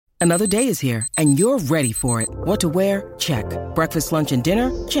Another day is here, and you're ready for it. What to wear? Check. Breakfast, lunch, and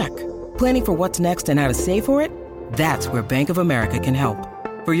dinner? Check. Planning for what's next and how to save for it? That's where Bank of America can help.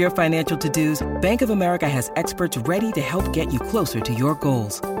 For your financial to-dos, Bank of America has experts ready to help get you closer to your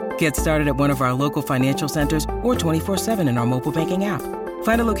goals. Get started at one of our local financial centers or 24/7 in our mobile banking app.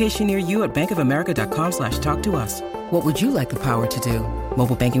 Find a location near you at bankofamerica.com/talktous. What would you like the power to do?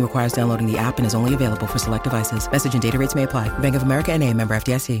 Mobile banking requires downloading the app and is only available for select devices. Message and data rates may apply. Bank of America N.A., member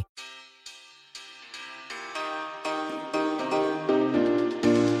FDIC.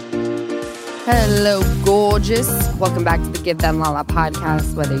 Hello, gorgeous. Welcome back to the Give Them Lala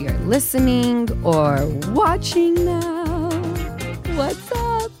podcast, whether you're listening or watching now. What's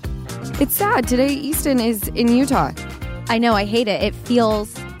up? It's sad. Today, Easton is in Utah. I know. I hate it.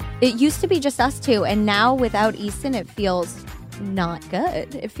 It used to be just us two, and now without Easton, it feels not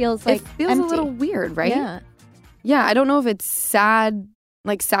good. It feels like empty. A little weird, right? Yeah. Yeah, I don't know if it's sad,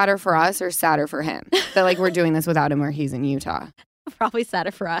 like sadder for us or sadder for him. That like we're doing this without him or he's in Utah. Probably sadder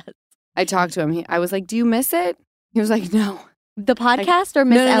for us. I talked to him. I was like, do you miss it? He was like, no. The podcast or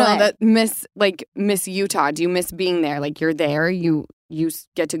Miss LA? No, Miss Utah. Do you miss being there? Like you're there, you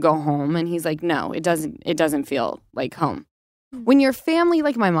get to go home. And he's like, no, it doesn't feel like home. When you're family,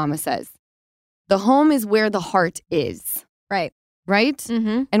 like my mama says, the home is where the heart is. Right. Right?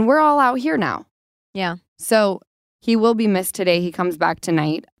 Mm-hmm. And we're all out here now. Yeah. So he will be missed today. He comes back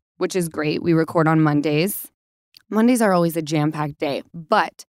tonight, which is great. We record on Mondays. Mondays are always a jam-packed day,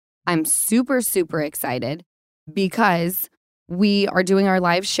 but I'm super, super excited because we are doing our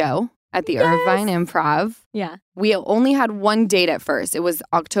live show at the Irvine Improv. Yeah. We only had one date at first. It was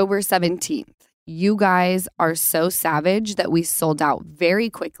October 17th. You guys are so savage that we sold out very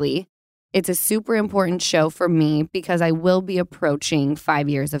quickly. It's a super important show for me because I will be approaching 5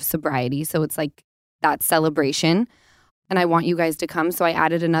 years of sobriety. So it's like that celebration. And I want you guys to come. So I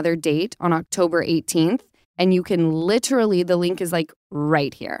added another date on October 18th. And you can literally, the link is like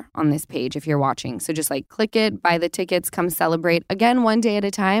right here on this page if you're watching. So just like click it, buy the tickets, come celebrate. Again, one day at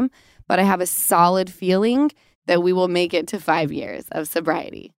a time. But I have a solid feeling that we will make it to 5 years of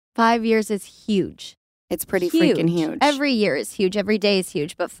sobriety. 5 years is huge. It's pretty freaking huge. Every year is huge. Every day is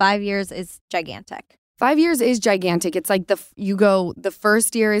huge. But 5 years is gigantic. 5 years is gigantic. It's like the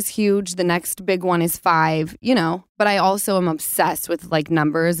first year is huge. The next big one is 5, But I also am obsessed with like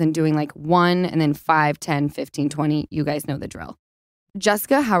numbers and doing like 1 and then 5, 10, 15, 20. You guys know the drill.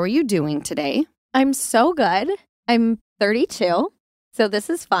 Jessica, how are you doing today? I'm so good. I'm 32. So this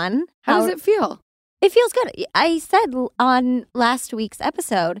is fun. How does it feel? It feels good. I said on last week's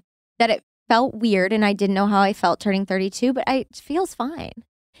episode that it felt weird and I didn't know how I felt turning 32, but it feels fine.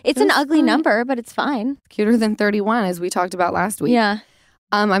 It's an ugly number, but it's fine. Cuter than 31, as we talked about last week. Yeah.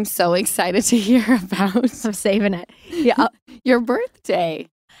 I'm so excited to hear about I'm saving it. Yeah. Your birthday.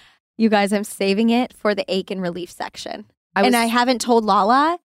 You guys, I'm saving it for the ache and relief section. I haven't told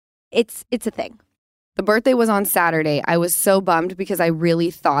Lala. It's a thing. The birthday was on Saturday. I was so bummed because I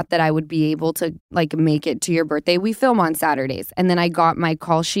really thought that I would be able to like make it to your birthday. We film on Saturdays. And then I got my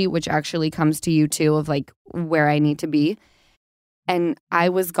call sheet, which actually comes to you too, of like where I need to be. And I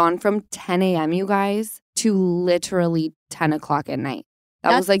was gone from 10 a.m., you guys, to literally 10 o'clock at night.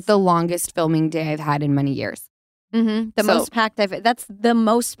 That was like the longest filming day I've had in many years. Mm-hmm. That's the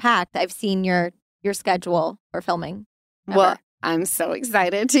most packed I've seen your schedule for filming. Ever. Well, I'm so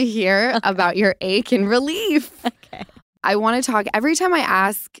excited to hear about your ache and relief. Okay. I want to talk every time I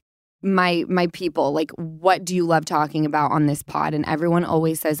ask my people, like, what do you love talking about on this pod? And everyone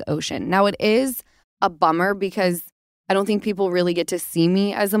always says ocean. Now, it is a bummer because I don't think people really get to see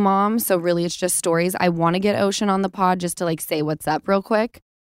me as a mom. So really, it's just stories. I want to get Ocean on the pod just to like say what's up real quick.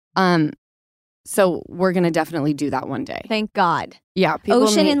 So we're going to definitely do that one day. Thank God. Yeah.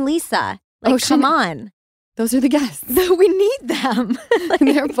 Ocean and Lisa. Like, come on. Those are the guests. We need them.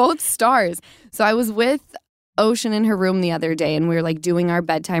 They're both stars. So I was with Ocean in her room the other day and we were like doing our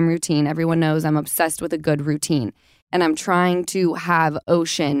bedtime routine. Everyone knows I'm obsessed with a good routine. And I'm trying to have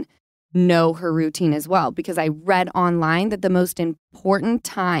Ocean know her routine as well, because I read online that the most important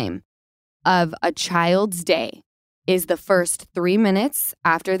time of a child's day is the first 3 minutes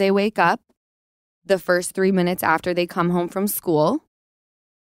after they wake up, the first 3 minutes after they come home from school.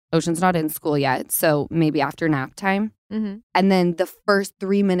 Ocean's not in school yet, so maybe after nap time. Mm-hmm. And then the first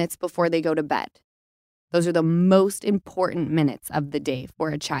 3 minutes before they go to bed. Those are the most important minutes of the day for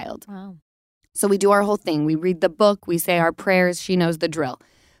a child. Wow. So we do our whole thing. We read the book. We say our prayers. She knows the drill.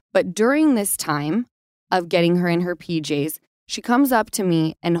 But during this time of getting her in her PJs, she comes up to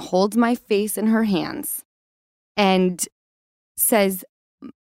me and holds my face in her hands and says,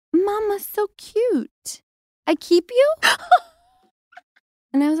 "Mama's so cute. I keep you?"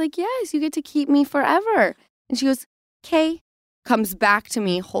 And I was like, yes, you get to keep me forever. And she goes, okay. Comes back to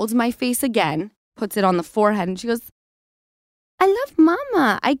me, holds my face again, puts it on the forehead. And she goes, I love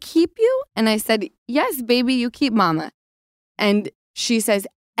mama. I keep you? And I said, yes, baby, you keep mama. And she says,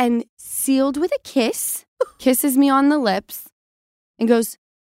 and sealed with a kiss, kisses me on the lips and goes,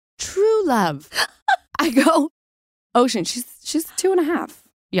 true love. I go, Ocean, she's 2.5,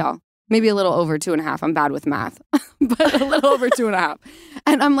 y'all. Maybe a little over 2.5. I'm bad with math, but a little over 2.5.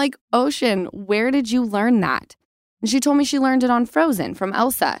 And I'm like, Ocean, where did you learn that? And she told me she learned it on Frozen from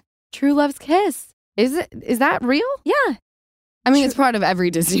Elsa. True love's kiss. Is that real? Yeah. I mean, it's part of every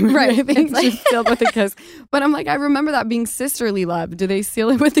Disney movie. Right. I think she's sealed with a kiss. But I'm like, I remember that being sisterly love. Do they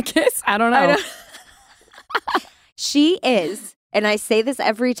seal it with a kiss? I don't know. She is, and I say this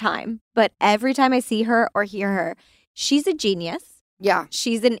every time, but every time I see her or hear her, she's a genius. Yeah.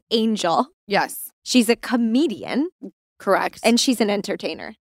 She's an angel. Yes. She's a comedian. Correct. And she's an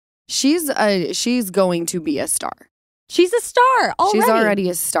entertainer. She's going to be a star. She's a star already. She's already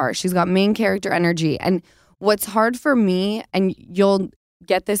a star. She's got main character energy. And what's hard for me, and you'll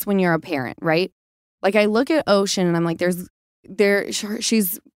get this when you're a parent, right? Like I look at Ocean and I'm like,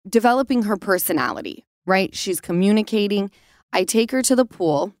 she's developing her personality, right? She's communicating. I take her to the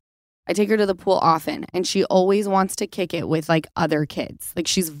pool. I take her to the pool often, and she always wants to kick it with like other kids. Like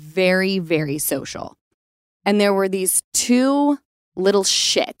she's very, very social. And there were these two little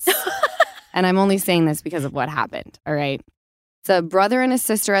shits. And I'm only saying this because of what happened, all right? It's a brother and a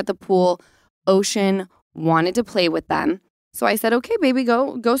sister at the pool. Ocean wanted to play with them. So I said, okay, baby,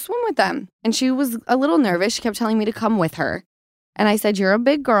 go swim with them. And she was a little nervous. She kept telling me to come with her. And I said, you're a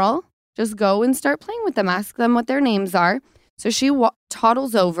big girl. Just go and start playing with them. Ask them what their names are. So she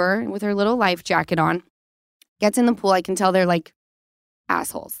toddles over with her little life jacket on, gets in the pool. I can tell they're like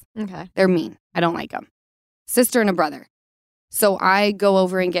assholes. Okay. They're mean. I don't like them. Sister and a brother. So I go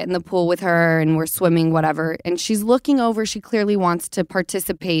over and get in the pool with her and we're swimming, whatever. And she's looking over. She clearly wants to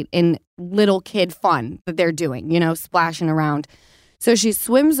participate in little kid fun that they're doing, splashing around. So she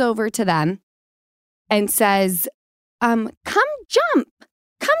swims over to them and says, come jump,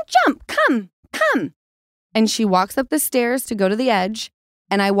 come. And she walks up the stairs to go to the edge.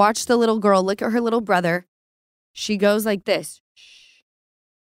 And I watch the little girl look at her little brother. She goes like this. Shh.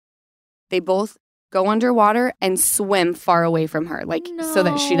 They both go underwater and swim far away from her, so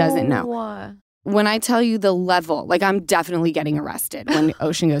that she doesn't know. When I tell you the level, I'm definitely getting arrested when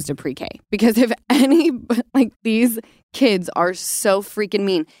Ocean goes to pre-K. Because if these kids are so freaking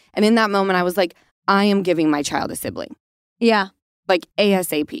mean. And in that moment, I was like, I am giving my child a sibling. Yeah.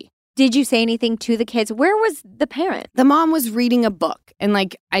 ASAP. Did you say anything to the kids? Where was the parent? The mom was reading a book. And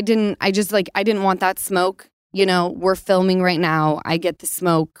I didn't want that smoke. We're filming right now. I get the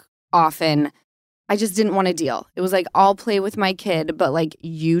smoke often. I just didn't want to deal. It was I'll play with my kid, but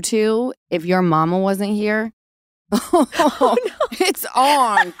you two, if your mama wasn't here, no. It's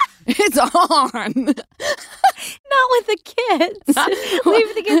on. It's on. Not with the kids.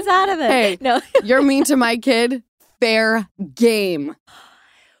 Leave the kids out of it. Hey, no. You're mean to my kid? Fair game.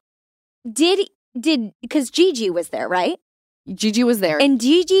 Because Gigi was there, right? Gigi was there. And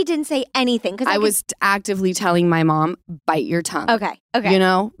Gigi didn't say anything. I was actively telling my mom, bite your tongue. Okay.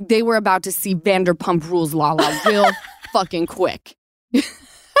 They were about to see Vanderpump Rules Lala real fucking quick. No.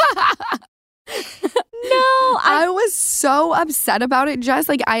 I was so upset about it, Jess.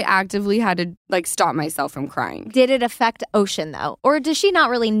 I actively had to stop myself from crying. Did it affect Ocean, though? Or does she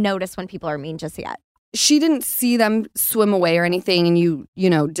not really notice when people are mean just yet? She didn't see them swim away or anything and you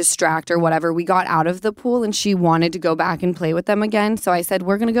distract or whatever. We got out of the pool and she wanted to go back and play with them again. So I said,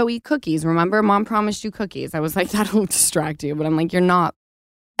 we're going to go eat cookies. Remember, mom promised you cookies. I was like, that'll distract you. But I'm like, you're not.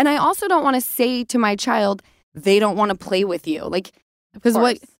 And I also don't want to say to my child, they don't want to play with you. Because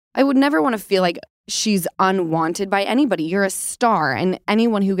I would never want to feel like she's unwanted by anybody. You're a star and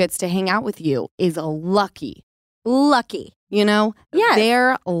anyone who gets to hang out with you is lucky. Lucky. Yes.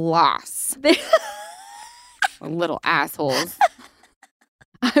 Their loss. Little assholes.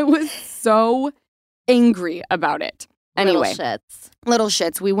 I was so angry about it. Anyway. Little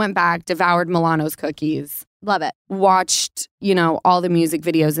shits. We went back, devoured Milano's cookies. Love it. Watched, all the music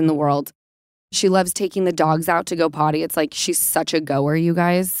videos in the world. She loves taking the dogs out to go potty. It's she's such a goer, you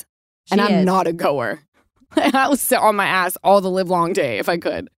guys. I'm not a goer. I'll sit on my ass all the live long day if I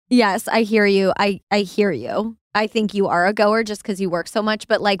could. Yes, I hear you. I hear you. I think you are a goer just because you work so much.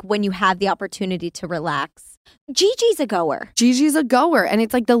 But when you have the opportunity to relax, Gigi's a goer. Gigi's a goer. And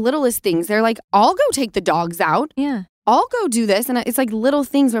it's the littlest things. They're I'll go take the dogs out. Yeah. I'll go do this. And it's little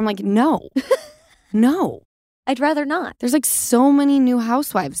things where I'm no. No. I'd rather not. There's so many new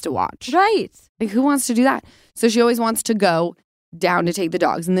housewives to watch. Right. Who wants to do that? So she always wants to go. down to take the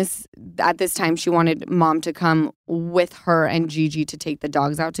dogs. And at this time, she wanted mom to come with her and Gigi to take the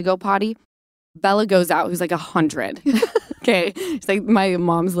dogs out to go potty. Bella goes out, who's like 100. Okay. She's like my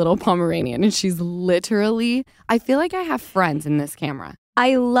mom's little Pomeranian. And she's literally, I feel like I have friends in this camera.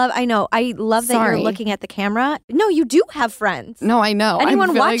 I love that you're looking at the camera. No, you do have friends. No, I know. Anyone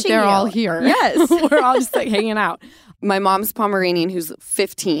I feel watching like they're you. all here. Yes. We're all just like hanging out. My mom's Pomeranian, who's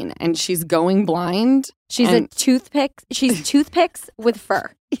 15, and she's going blind. She's a toothpick. She's toothpicks with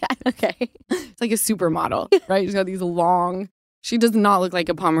fur. Yeah. Okay. It's like a supermodel, right? She's got these long. She does not look like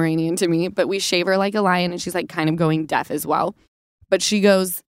a Pomeranian to me, but we shave her like a lion, and she's like kind of going deaf as well. But she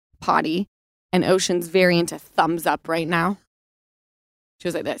goes potty, and Ocean's very into thumbs up right now. She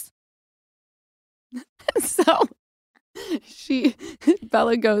was like this. So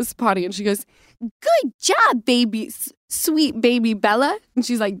Bella goes potty, and she goes, "Good job, baby, sweet baby Bella." And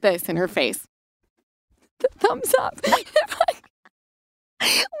she's like this in her face. The thumbs up.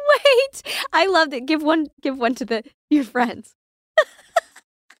 Wait, I love that. Give one to your friends.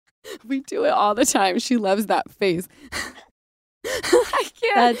 We do it all the time. She loves that face. I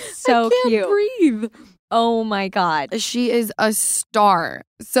can't. That's so cute. Breathe. Oh my God. She is a star.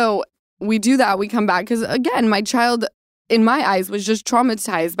 So we do that. We come back because, again, my child, in my eyes, was just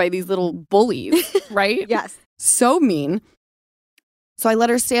traumatized by these little bullies, right? Yes. So mean. So I let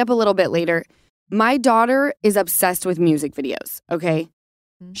her stay up a little bit later. My daughter is obsessed with music videos, okay?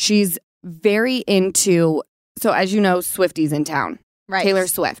 Mm-hmm. She's very into, so as you know, Swifties in town. Right. Taylor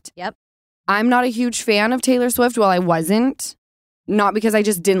Swift. Yep. I'm not a huge fan of Taylor Swift. Well, I wasn't. Not because I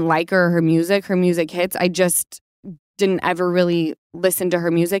just didn't like her or her music. Her music hits. I just didn't ever really listen to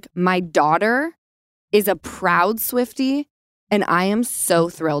her music. My daughter is a proud Swiftie, and I am so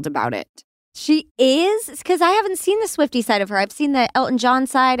thrilled about it. She is? Because I haven't seen the Swiftie side of her. I've seen the Elton John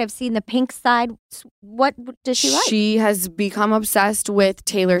side. I've seen the Pink side. What does she like? She has become obsessed with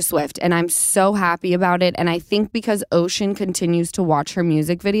Taylor Swift, and I'm so happy about it. And I think because Ocean continues to watch her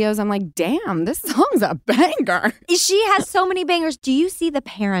music videos, I'm like, damn, this song's a banger. She has so many bangers. Do you see the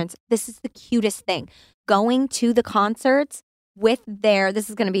parents? This is the cutest thing. Going to the concerts with this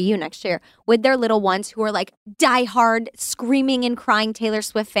is going to be you next year, with their little ones who are like diehard, screaming and crying Taylor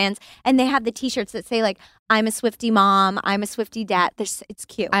Swift fans. And they have the t-shirts that say like, I'm a Swiftie mom, I'm a Swiftie dad. It's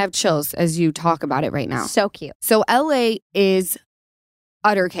cute. I have chills as you talk about it right now. So cute. So LA is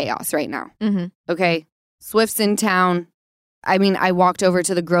utter chaos right now. Mm-hmm. Okay. Swift's in town. I mean, I walked over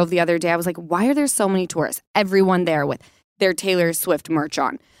to the Grove the other day. I was like, why are there so many tourists? Everyone there with their Taylor Swift merch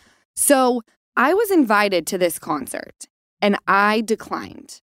on. So I was invited to this concert. And I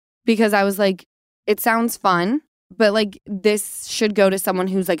declined because I was like, it sounds fun, but like this should go to someone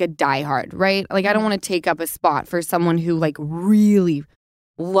who's like a diehard, right? Like I don't want to take up a spot for someone who like really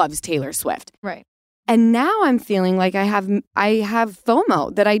loves Taylor Swift. Right. And now I'm feeling like I have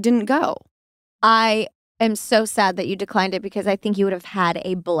FOMO that I didn't go. I am so sad that you declined it because I think you would have had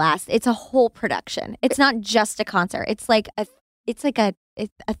a blast. It's a whole production. It's not just a concert. It's like a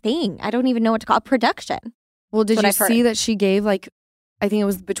thing. I don't even know what to call it. Production. Well, did you see that she gave like, I think it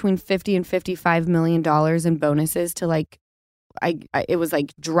was between $50 and $55 million in bonuses to like, it was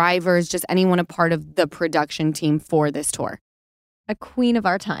like drivers, just anyone a part of the production team for this tour. A queen of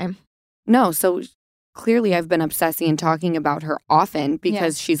our time. No, so clearly I've been obsessing and talking about her often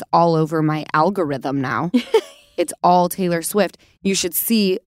because she's all over my algorithm now. It's all Taylor Swift. You should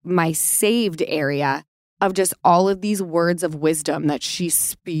see my saved area of just all of these words of wisdom that she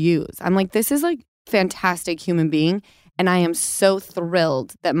spews. I'm like, this is like fantastic human being, and I am so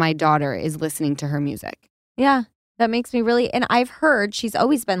thrilled that my daughter is listening to her music. Yeah, that makes me really, and I've heard she's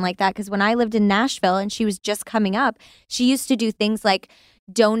always been like that because when I lived in Nashville and she was just coming up, she used to do things like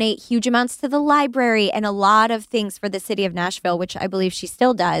donate huge amounts to the library and a lot of things for the city of Nashville, which I believe she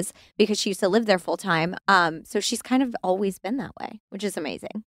still does because she used to live there full time. So she's kind of always been that way, which is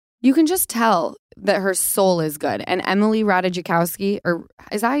amazing. You can just tell that her soul is good. And Emily Ratajkowski, or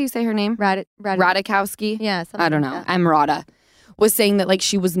is that how you say her name? Ratajkowski? Yeah. I don't know. Emrata was saying that like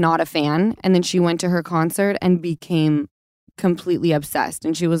she was not a fan. And then she went to her concert and became completely obsessed.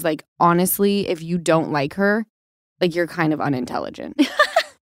 And she was like, honestly, if you don't like her, like you're kind of unintelligent.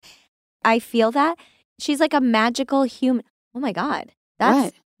 I feel that. She's like a magical human. Oh my God.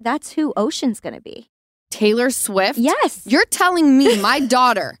 That's who Ocean's going to be. Taylor Swift? Yes. You're telling me my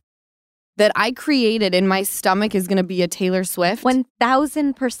daughter that I created in my stomach is going to be a Taylor Swift?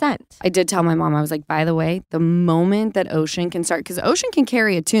 1,000%. I did tell my mom, I was like, by the way, the moment that Ocean can start, because Ocean can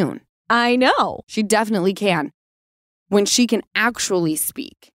carry a tune. I know. She definitely can. When she can actually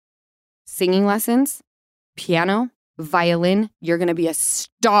speak. Singing lessons, piano, violin, you're going to be a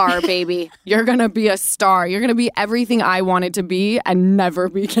star, baby. You're going to be a star. You're going to be everything I wanted to be and never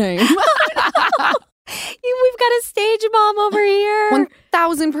became. We've got a stage mom over here.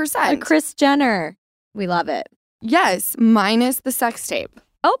 1,000%. Kris Jenner. We love it. Yes, minus the sex tape.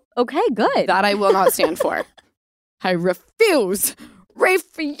 Oh, okay, good. That I will not stand for. I refuse.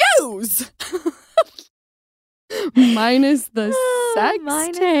 Refuse. Minus the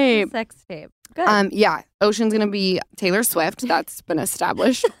sex tape. The sex tape. Good. Yeah, Ocean's going to be Taylor Swift. That's been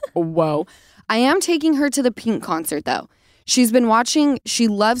established. Whoa. I am taking her to the Pink concert, though. She's been watching. She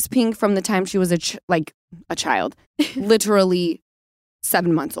loves Pink from the time she was a child, literally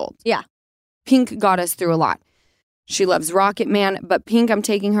 7 months old. Yeah. Pink got us through a lot. She loves Rocket Man, but Pink, I'm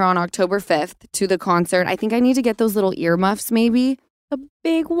taking her on October 5th to the concert. I think I need to get those little earmuffs, maybe. The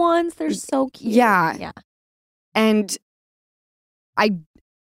big ones, they're so cute. Yeah. And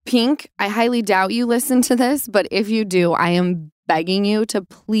Pink, I highly doubt you listen to this, but if you do, I am begging you to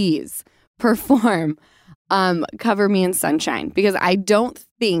please perform Cover Me in Sunshine, because I don't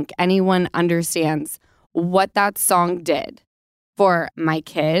think anyone understands what that song did for my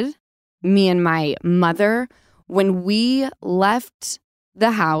kid, me and my mother. When we left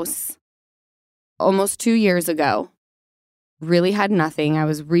the house almost 2 years ago, really had nothing. I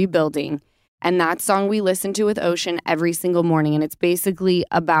was rebuilding. And that song we listened to with Ocean every single morning. And it's basically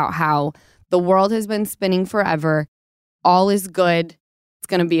about how the world has been spinning forever. All is good. It's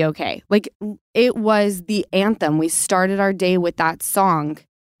going to be okay. Like, it was the anthem. We started our day with that song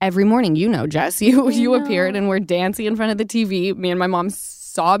every morning. You know, Jess, you appeared and we're dancing in front of the TV. Me and my mom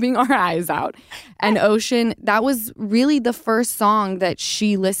sobbing our eyes out. And Ocean, that was really the first song that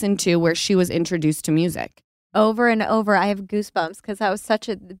she listened to where she was introduced to music. Over and over, I have goosebumps because that was such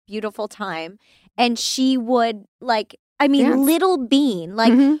a beautiful time. And she would, dance. Little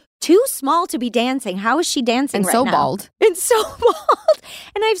Bean, too small to be dancing. How is she dancing right now? And so bald. And so bald.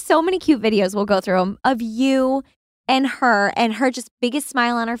 And I have so many cute videos, we'll go through them, of you and her just biggest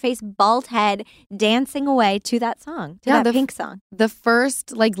smile on her face, bald head, dancing away to that song, that Pink song. The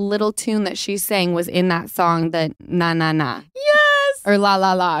first, little tune that she sang was in that song, the Na Na Na. Yes! Or La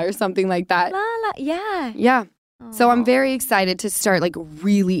La La or something like that. La La, yeah. Yeah. Aww. So I'm very excited to start,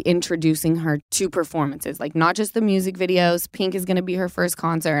 really introducing her to performances. Not just the music videos. Pink is going to be her first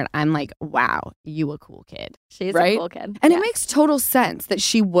concert. I'm like, wow, you a cool kid. She's right? a cool kid. And it makes total sense that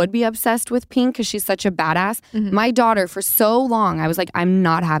she would be obsessed with Pink because she's such a badass. Mm-hmm. My daughter, for so long, I was like, I'm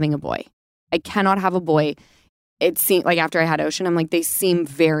not having a boy. I cannot have a boy. It seemed after I had Ocean, I'm like, they seem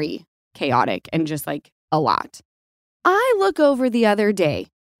very chaotic and just a lot. I look over the other day.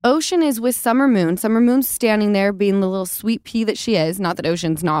 Ocean is with Summer Moon. Summer Moon's standing there being the little sweet pea that she is. Not that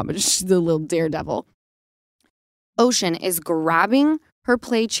Ocean's not, but she's the little daredevil. Ocean is grabbing her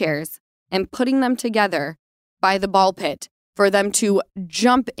play chairs and putting them together by the ball pit for them to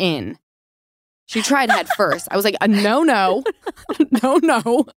jump in. She tried head first. I was like, no. No.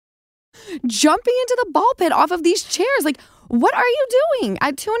 Jumping into the ball pit off of these chairs. What are you doing?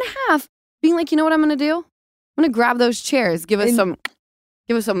 At 2.5, being like, you know what I'm going to do? I'm going to grab those chairs, give us some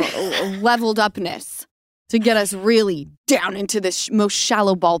leveled upness to get us really down into this most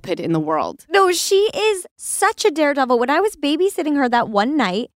shallow ball pit in the world. No, she is such a daredevil. When I was babysitting her that one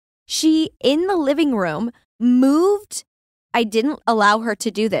night, she, in the living room, moved. I didn't allow her to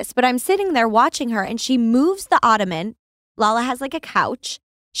do this, but I'm sitting there watching her, and she moves the ottoman. Lala has a couch.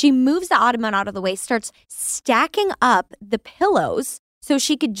 She moves the ottoman out of the way, starts stacking up the pillows so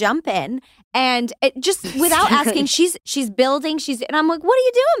she could jump in. And it just without asking, she's building. And I'm like, what are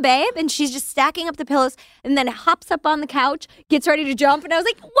you doing, babe? And she's just stacking up the pillows and then hops up on the couch, gets ready to jump. And I was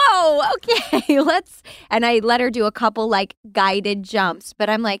like, whoa, okay, And I let her do a couple guided jumps. But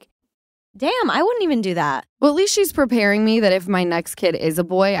I'm like, damn, I wouldn't even do that. Well, at least she's preparing me that if my next kid is a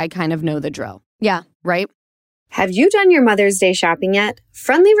boy, I kind of know the drill. Yeah. Right? Have you done your Mother's Day shopping yet?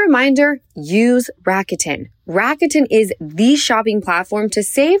 Friendly reminder, use Rakuten. Rakuten is the shopping platform to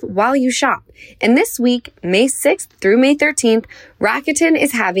save while you shop. And this week, May 6th through May 13th, Rakuten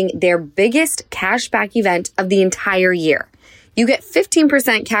is having their biggest cashback event of the entire year. You get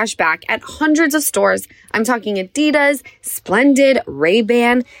 15% cash back at hundreds of stores. I'm talking Adidas, Splendid,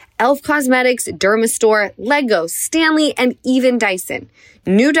 Ray-Ban, Elf Cosmetics, Dermastore, Lego, Stanley, and even Dyson.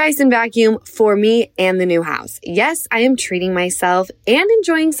 New Dyson vacuum for me and the new house. Yes, I am treating myself and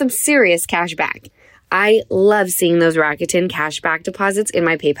enjoying some serious cash back. I love seeing those Rakuten cashback deposits in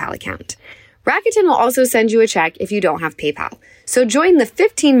my PayPal account. Rakuten will also send you a check if you don't have PayPal. So join the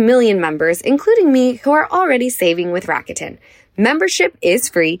 15 million members, including me, who are already saving with Rakuten. Membership is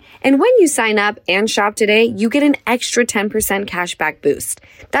free, and when you sign up and shop today, you get an extra 10% cashback boost.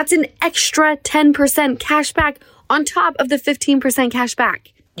 That's an extra 10% cashback on top of the 15% cash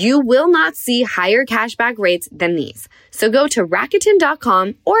back. You will not see higher cashback rates than these. So go to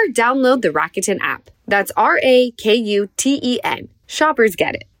Rakuten.com or download the Rakuten app. That's Rakuten. Shoppers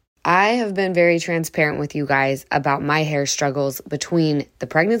get it. I have been very transparent with you guys about my hair struggles between the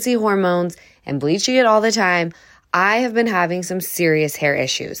pregnancy hormones and bleaching it all the time. I have been having some serious hair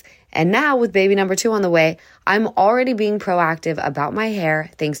issues. And now with baby number 2 on the way, I'm already being proactive about my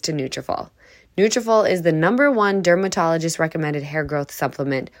hair thanks to Nutrafol. Nutrafol is the #1 dermatologist recommended hair growth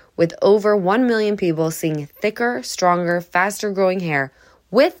supplement with over 1 million people seeing thicker, stronger, faster growing hair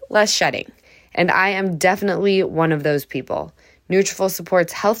with less shedding. And I am definitely one of those people. Nutrafol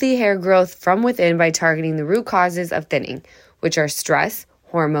supports healthy hair growth from within by targeting the root causes of thinning, which are stress,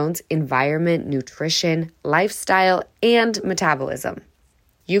 hormones, environment, nutrition, lifestyle, and metabolism.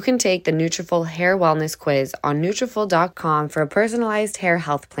 You can take the Nutrafol Hair Wellness Quiz on Nutrafol.com for a personalized hair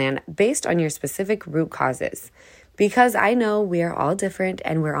health plan based on your specific root causes. Because I know we are all different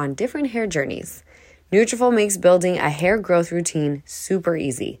and we're on different hair journeys. Nutrafol makes building a hair growth routine super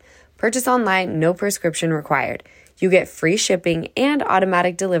easy. Purchase online, no prescription required. You get free shipping and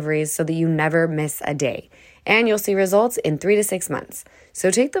automatic deliveries so that you never miss a day. And you'll see results in 3 to 6 months. So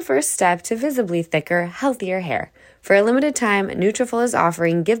take the first step to visibly thicker, healthier hair. For a limited time, Nutrafol is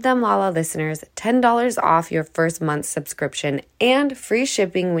offering Give Them Lala listeners $10 off your first month's subscription and free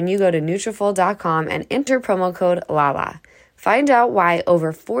shipping when you go to Nutrafol.com and enter promo code LALA. Find out why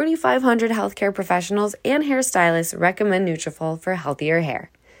over 4,500 healthcare professionals and hairstylists recommend Nutrafol for healthier hair.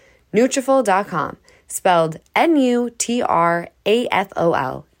 Nutrafol.com, spelled Nutrafol.com,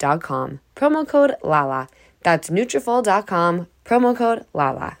 promo code LALA. That's Nutrafol.com, promo code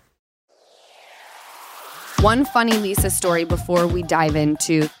LALA. One funny Lisa story before we dive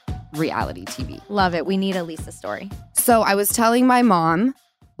into reality TV. Love it. We need a Lisa story. So I was telling my mom,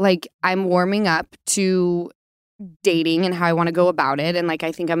 like, I'm warming up to dating and how I want to go about it. And like,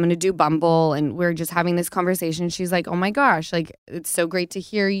 I think I'm going to do Bumble. And we're just having this conversation. She's like, oh my gosh, like, it's so great to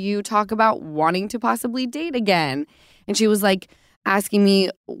hear you talk about wanting to possibly date again. And she was like asking me,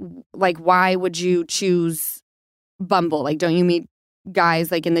 like, why would you choose Bumble? Like, don't you meet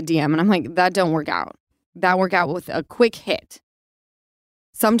guys like in the DM? And I'm like, that don't work out. That work out with a quick hit.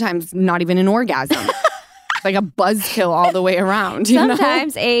 Sometimes not even an orgasm. Like a buzzkill all the way around.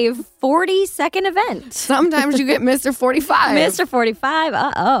 Sometimes a 40-second event. Sometimes you get Mr. 45. Mr. 45.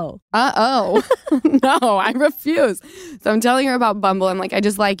 Uh-oh. No, I refuse. So I'm telling her about Bumble. I'm like, I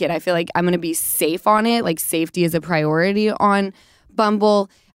just like it. I feel like I'm going to be safe on it. Like safety is a priority on Bumble.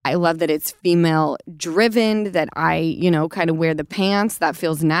 I love that it's female driven, that I, kind of wear the pants. That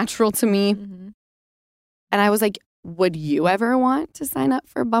feels natural to me. Mm-hmm. And I was like, would you ever want to sign up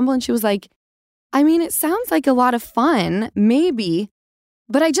for Bumble? And she was like, I mean, it sounds like a lot of fun, maybe,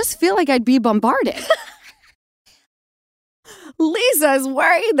 but I just feel like I'd be bombarded. Lisa's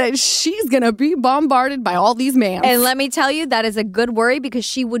worried that she's going to be bombarded by all these men. And let me tell you, that is a good worry because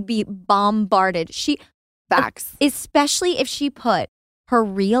she would be bombarded. Facts. Especially if she put her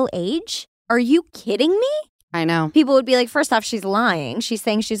real age. Are you kidding me? I know. People would be like, first off, she's lying. She's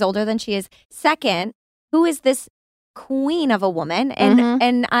saying she's older than she is. Second, who is this queen of a woman?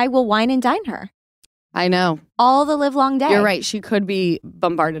 And I will wine and dine her. I know. All the live long day. You're right. She could be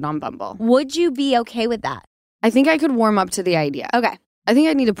bombarded on Bumble. Would you be okay with that? I think I could warm up to the idea. Okay. I think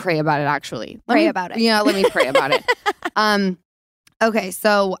I need to pray about it, actually. Pray about it. Yeah, let me pray about it. Okay,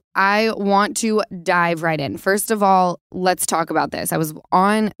 so I want to dive right in. First of all, let's talk about this.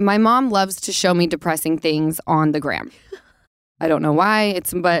 My mom loves to show me depressing things on the gram. I don't know why,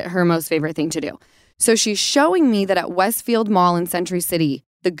 but her most favorite thing to do. So she's showing me that at Westfield Mall in Century City,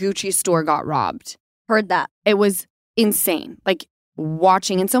 the Gucci store got robbed. Heard that. It was insane. Like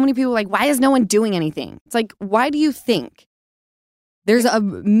watching, and so many people were like, why is no one doing anything? It's like, why do you think? There's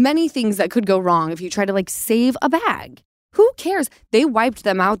many things that could go wrong if you try to like save a bag. Who cares? They wiped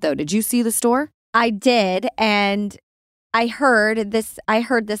them out though. Did you see the store? I did, and I heard this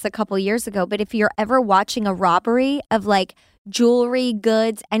a couple years ago, but if you're ever watching a robbery of like jewelry,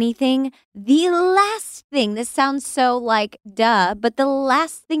 goods, anything, the last thing, this sounds so like duh, but the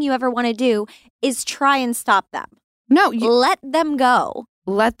last thing you ever want to do is try and stop them. No. Let them go.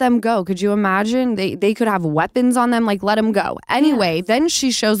 Let them go. Could you imagine? They could have weapons on them. Like, let them go. Anyway, Then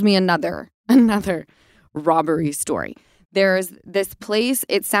she shows me another robbery story. There's this place.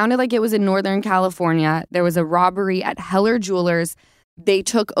 It sounded like it was in Northern California. There was a robbery at Heller Jewelers. They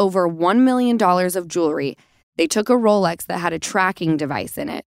took over $1 million of jewelry. They took a Rolex that had a tracking device in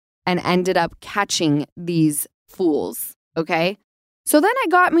it and ended up catching these fools, okay? So then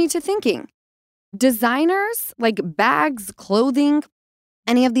it got me to thinking, designers, like bags, clothing,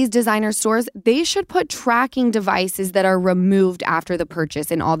 any of these designer stores, they should put tracking devices that are removed after the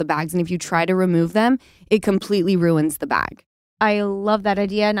purchase in all the bags. And if you try to remove them, it completely ruins the bag. I love that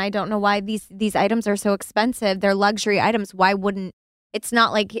idea. And I don't know why these items are so expensive. They're luxury items. Why wouldn't, it's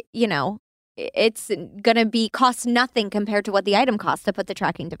not like, it's going to cost nothing compared to what the item costs to put the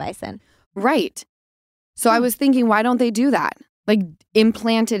tracking device in. Right. So I was thinking, why don't they do that? Like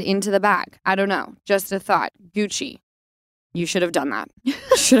implant it into the bag. I don't know. Just a thought. Gucci, you should have done that.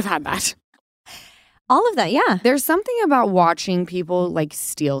 Should have had that. All of that, yeah. There's something about watching people like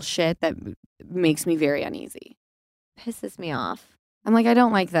steal shit that makes me very uneasy. Pisses me off. I'm like, I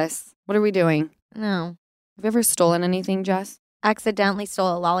don't like this. What are we doing? No. Have you ever stolen anything, Jess? Accidentally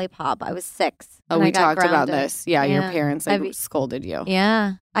stole a lollipop. I was 6. Oh, we talked grounded. about this. Yeah, your parents scolded you.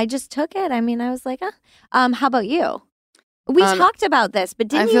 Yeah. I just took it. I mean, I was like, how about you? We talked about this, but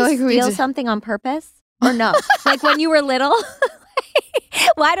didn't you steal something on purpose? Or no? Like when you were little?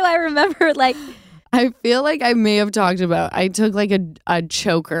 Why do I remember I feel like I may have talked about, I took like a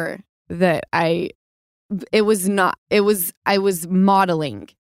choker that I was modeling.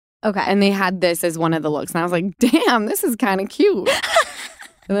 Okay. And they had this as one of the looks. And I was like, damn, this is kind of cute.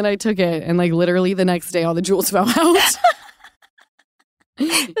 And then I took it and like literally the next day all the jewels fell out.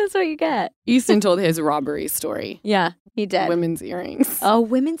 That's what you get. Easton told his robbery story. Yeah, he did. Women's earrings. Oh,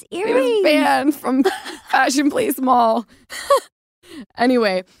 women's earrings. He was banned from Fashion Place Mall.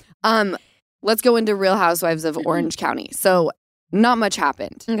 Anyway, let's go into Real Housewives of Orange County. So not much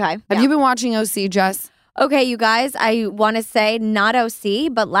happened. Okay. Have you been watching OC, Jess? Okay, you guys, I want to say not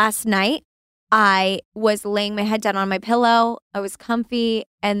OC, but last night I was laying my head down on my pillow. I was comfy,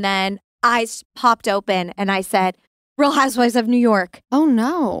 and then eyes popped open, and I said, Real Housewives of New York. Oh,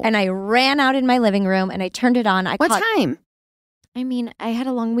 no. And I ran out in my living room, and I turned it on. What time? I mean, I had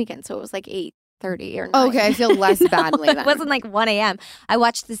a long weekend, so it was like 8:30 or 9. Okay, I feel less badly then. It wasn't like 1 a.m. I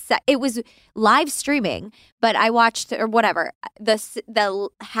watched it was live streaming, but I watched, or whatever, the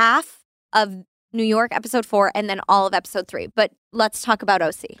half of New York episode 4 and then all of episode 3. But let's talk about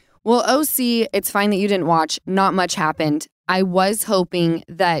OC. Well, OC, it's fine that you didn't watch. Not much happened. I was hoping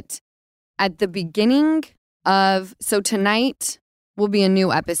that at the beginning so tonight will be a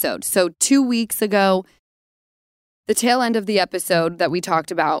new episode. So 2 weeks ago, the tail end of the episode that we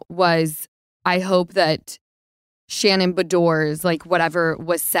talked about was, I hope that Shannon Beador's, like whatever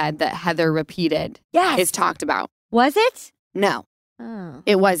was said that Heather repeated is talked about. Was it? No, Oh.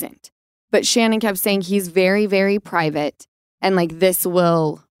 it wasn't. But Shannon kept saying he's very, very private and like this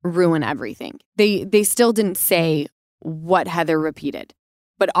will ruin everything. They still didn't say what Heather repeated.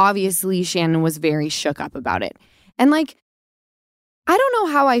 But obviously Shannon was very shook up about it. And like, I don't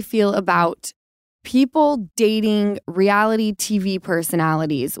know how I feel about people dating reality TV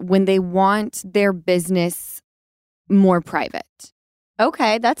personalities when they want their business more private.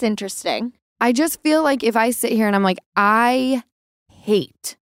 Okay, that's interesting. I just feel like if I sit here and I'm like, I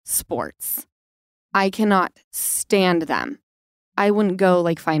hate sports. I cannot stand them. I wouldn't go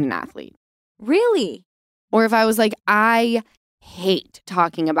like find an athlete. Really? Or if I was like, I hate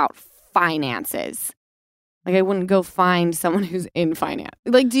talking about finances. Like I wouldn't go find someone who's in finance.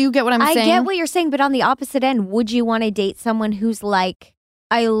 Like, do you get what I'm saying? I get what you're saying, but on the opposite end, would you want to date someone who's like,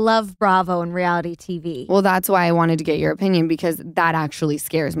 I love Bravo and reality TV? Well, that's why I wanted to get your opinion because that actually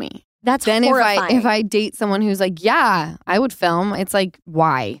scares me. That's then horrifying. if I date someone who's like, yeah, I would film, it's like,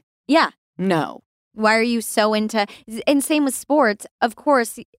 why? Yeah. No. Why are you so into, and same with sports. Of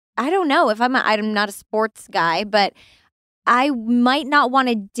course, I don't know if I'm not a sports guy, but I might not want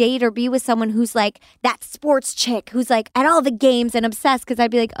to date or be with someone who's like that sports chick who's like at all the games and obsessed because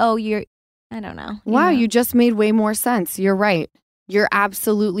I'd be like, oh, I don't know. Wow, you just made way more sense. You're right. You're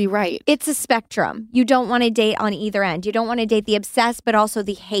absolutely right. It's a spectrum. You don't want to date on either end. You don't want to date the obsessed, but also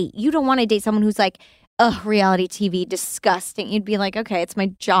the hate. You don't want to date someone who's like, ugh, reality TV, disgusting. You'd be like, okay, it's my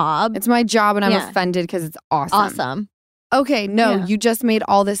job. It's my job and I'm offended because it's awesome. Awesome. Okay, no, you just made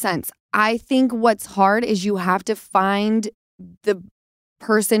all the sense. I think what's hard is you have to find the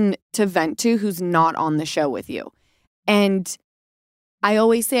person to vent to who's not on the show with you. And I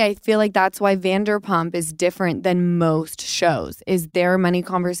always say I feel like that's why Vanderpump is different than most shows, is there are many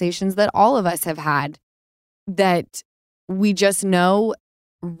conversations that all of us have had that we just know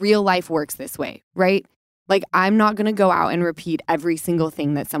real life works this way, right? Like I'm not going to go out and repeat every single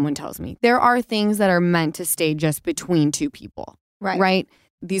thing that someone tells me. There are things that are meant to stay just between two people, right?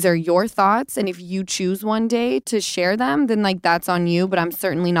 These are your thoughts. And if you choose one day to share them, then like that's on you. But I'm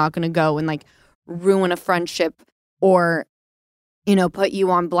certainly not going to go and like ruin a friendship or, you know, put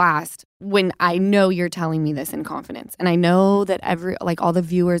you on blast when I know you're telling me this in confidence. And I know that all the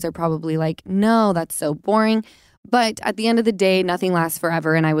viewers are probably like, no, that's so boring. But at the end of the day, nothing lasts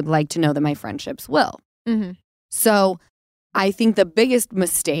forever, and I would like to know that my friendships will. Mm-hmm. So I think the biggest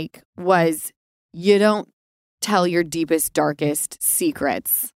mistake was you don't tell your deepest, darkest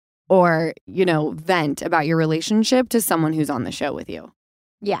secrets or, vent about your relationship to someone who's on the show with you.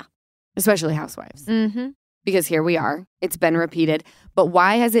 Yeah. Especially housewives. Mm-hmm. Because here we are. It's been repeated. But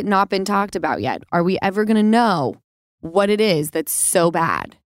why has it not been talked about yet? Are we ever going to know what it is that's so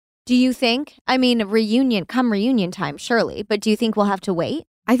bad? Do you think, reunion time, surely, but do you think we'll have to wait?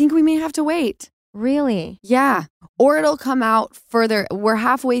 I think we may have to wait. Really? Yeah. Or it'll come out further. We're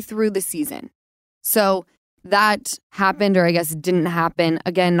halfway through the season. So that happened, or I guess didn't happen.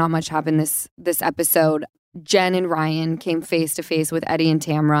 Again, not much happened this episode. Jen and Ryan came face to face with Eddie and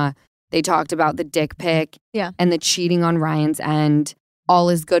Tamra. They talked about the dick pic and the cheating on Ryan's end. All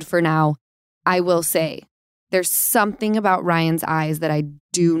is good for now. I will say, there's something about Ryan's eyes that I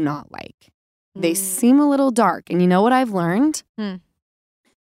do not like. They seem a little dark. And you know what I've learned?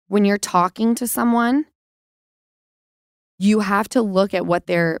 When you're talking to someone, you have to look at what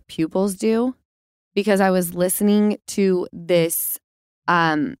their pupils do. Because I was listening to this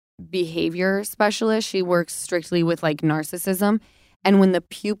behavior specialist. She works strictly with narcissism. And when the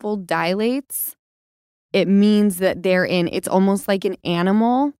pupil dilates, it means that it's almost like an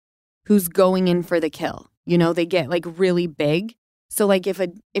animal who's going in for the kill. They get really big. So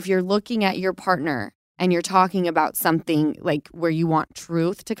if you're looking at your partner and you're talking about something where you want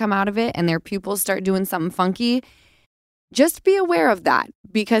truth to come out of it and their pupils start doing something funky, just be aware of that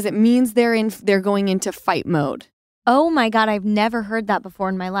because it means they're going into fight mode. Oh my God, I've never heard that before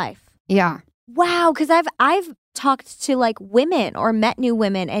in my life. Yeah. Wow, because I've talked to women or met new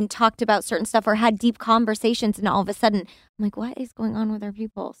women and talked about certain stuff or had deep conversations, and all of a sudden I'm like, what is going on with their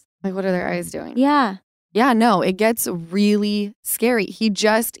pupils? What are their eyes doing? Yeah. Yeah, no, it gets really scary.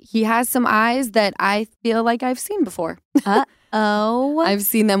 He has some eyes that I feel like I've seen before. Oh. I've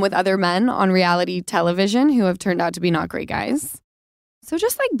seen them with other men on reality television who have turned out to be not great guys. So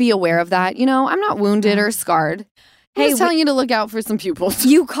just be aware of that. I'm not wounded or scarred. I'm just telling you to look out for some pupils.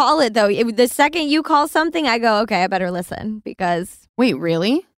 You call it though. The second you call something, I go, okay, I better listen because. Wait,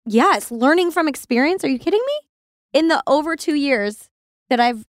 really? Yes. Learning from experience. Are you kidding me? In the over 2 years that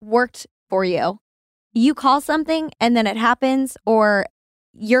I've worked for you, you call something and then it happens, or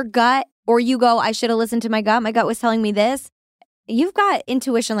your gut, or you go, I should have listened to my gut. My gut was telling me this. You've got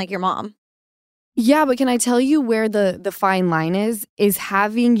intuition like your mom. Yeah, but can I tell you where the fine line is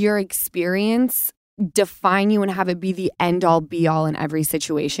having your experience define you and have it be the end all be all in every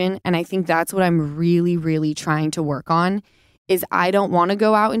situation. And I think that's what I'm really, really trying to work on is I don't want to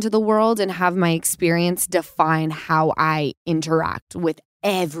go out into the world and have my experience define how I interact with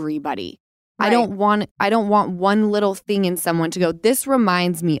everybody. Right. I don't want one little thing in someone to go, this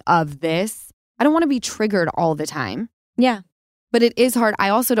reminds me of this. I don't want to be triggered all the time. Yeah. But it is hard. I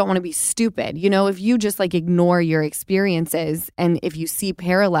also don't want to be stupid. If you just ignore your experiences and if you see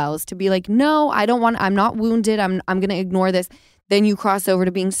parallels to be no, I'm not wounded. I'm going to ignore this. Then you cross over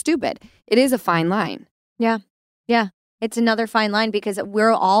to being stupid. It is a fine line. Yeah. Yeah. It's another fine line because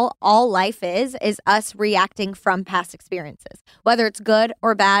we're all life is us reacting from past experiences, whether it's good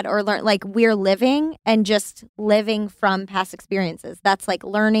or bad or we're living and just living from past experiences. That's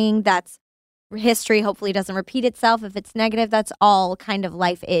learning. That's history hopefully doesn't repeat itself. If it's negative, that's all kind of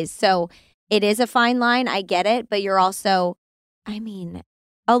life is. So it is a fine line. I get it. But you're also,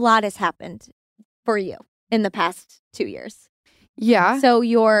 a lot has happened for you in the past 2 years. Yeah. So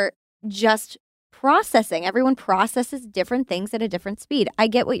you're just processing. Everyone processes different things at a different speed. I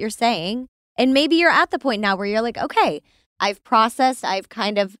get what you're saying. And maybe you're at the point now where you're okay, I've processed. I've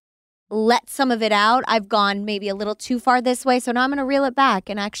kind of let some of it out. I've gone maybe a little too far this way. So now I'm going to reel it back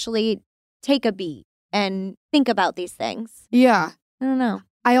and actually take a beat and think about these things. Yeah. I don't know.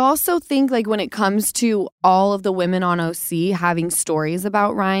 I also think when it comes to all of the women on OC having stories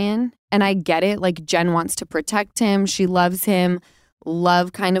about Ryan, and I get it, Jen wants to protect him. She loves him.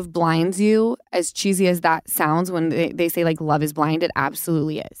 Love kind of blinds you. As cheesy as that sounds when they say love is blind, it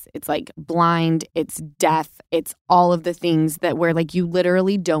absolutely is. It's blind, it's deaf, it's all of the things that where you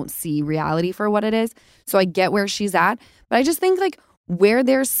literally don't see reality for what it is. So I get where she's at. But I just think where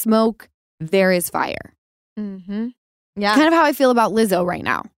there's smoke, there is fire. Mm-hmm. Yeah. Kind of how I feel about Lizzo right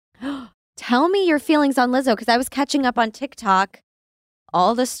now. Tell me your feelings on Lizzo, because I was catching up on TikTok,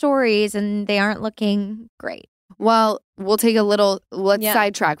 all the stories, and they aren't looking great. Well, we'll take let's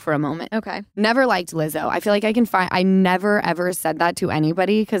sidetrack for a moment. Okay. Never liked Lizzo. I feel I can I never ever said that to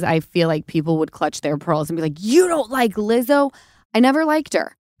anybody because I feel people would clutch their pearls and be you don't like Lizzo? I never liked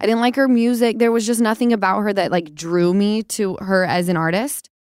her. I didn't like her music. There was just nothing about her that drew me to her as an artist.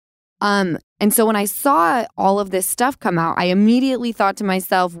 And so when I saw all of this stuff come out, I immediately thought to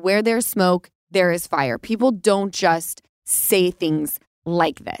myself, where there's smoke, there is fire. People don't just say things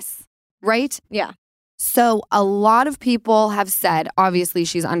like this, right? Yeah. So a lot of people have said, obviously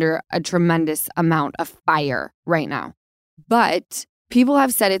she's under a tremendous amount of fire right now, but people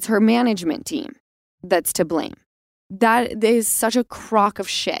have said it's her management team that's to blame. That is such a crock of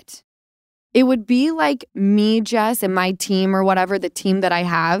shit. It would be like me, Jess, and my team or whatever, the team that I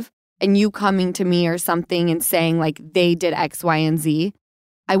have, and you coming to me or something and saying like they did X, Y, and Z.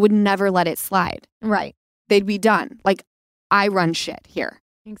 I would never let it slide. Right. They'd be done. Like, I run shit here.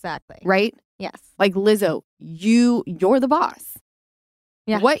 Exactly. Right? Yes. Like, Lizzo, you're the boss.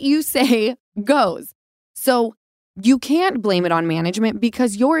 Yeah. What you say goes. So you can't blame it on management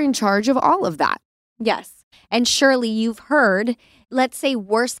because you're in charge of all of that. Yes. And surely you've heard, let's say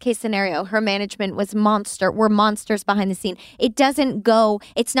worst case scenario, her management were monsters behind the scene. It doesn't go,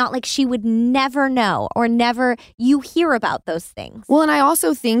 it's not like she would never know or never, you hear about those things. Well, and I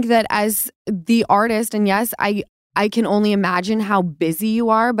also think that as the artist, and yes, I can only imagine how busy you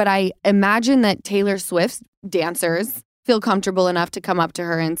are, but I imagine that Taylor Swift's dancers feel comfortable enough to come up to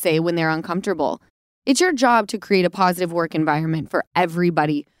her and say when they're uncomfortable. It's your job to create a positive work environment for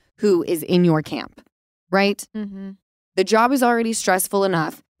everybody who is in your camp, right? Mm-hmm. The job is already stressful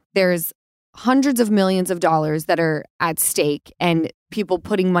enough. There's hundreds of millions of dollars that are at stake and people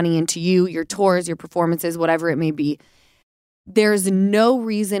putting money into you, your tours, your performances, whatever it may be. There's no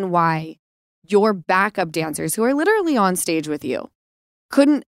reason why your backup dancers who are literally on stage with you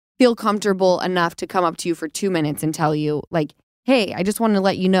couldn't feel comfortable enough to come up to you for 2 minutes and tell you like, hey, I just wanted to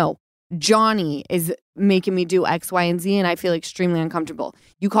let you know, Johnny is making me do X, Y, and Z, and I feel extremely uncomfortable.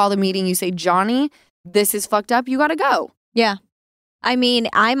 You call the meeting, you say, Johnny, this is fucked up. You got to go. Yeah. I mean,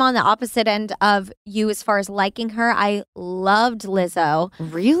 I'm on the opposite end of you as far as liking her. I loved Lizzo.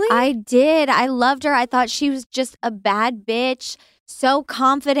 Really? I did. I loved her. I thought she was just a bad bitch. So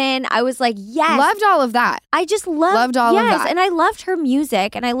confident. I was like, yes. Loved all of that. I just loved all of yes, that. and I loved her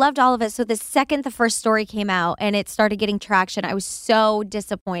music, and I loved all of it. So the second the first story came out and it started getting traction, I was so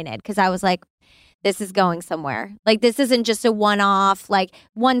disappointed because I was like, this is going somewhere. Like, this isn't just a one-off, like,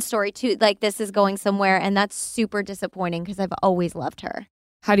 one story, too. Like, this is going somewhere, and that's super disappointing because I've always loved her.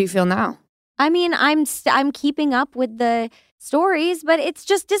 How do you feel now? I mean, I'm keeping up with the stories, but it's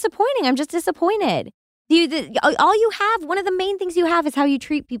just disappointing. I'm just disappointed. All you have, one of the main things you have is how you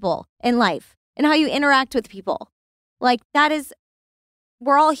treat people in life and how you interact with people. Like, that is,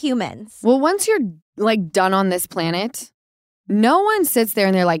 we're all humans. Well, once you're, like, done on this planet, no one sits there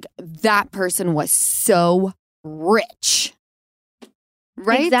and they're like, that person was so rich.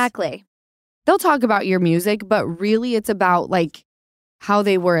 Right? Exactly. They'll talk about your music, but really it's about, like, how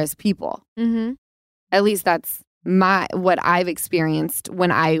they were as people. Mm-hmm. At least that's what I've experienced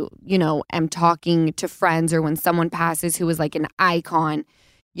when I, am talking to friends or when someone passes who was like an icon.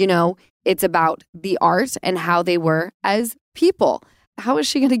 It's about the art and how they were as people. How is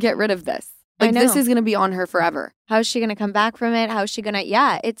she going to get rid of this? Like, this is going to be on her forever. How is she going to come back from it? How is she going to?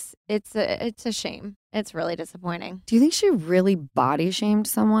 Yeah, it's a shame. It's really disappointing. Do you think she really body shamed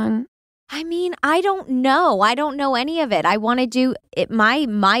someone? I mean, I don't know. I don't know any of it. I want to do it.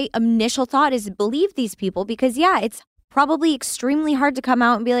 My initial thought is believe these people because, yeah, it's probably extremely hard to come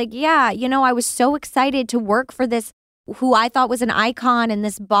out and be like, yeah, I was so excited to work for this who I thought was an icon and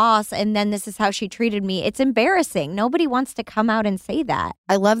this boss, and then this is how she treated me. It's embarrassing. Nobody wants to come out and say that.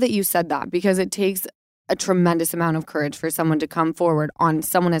 I love that you said that because it takes a tremendous amount of courage for someone to come forward on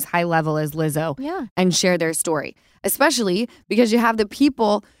someone as high level as Lizzo and share their story, especially because you have the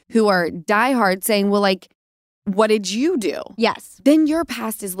people who are diehard saying, well, like, what did you do? Yes. Then your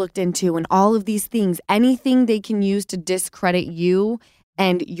past is looked into and all of these things, anything they can use to discredit you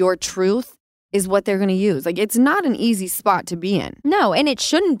and your truth is what they're going to use. Like, it's not an easy spot to be in. No, and it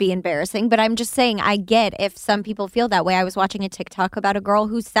shouldn't be embarrassing, but I'm just saying I get if some people feel that way. I was watching a TikTok about a girl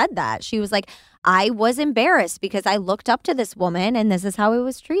who said that. She was like, I was embarrassed because I looked up to this woman and this is how I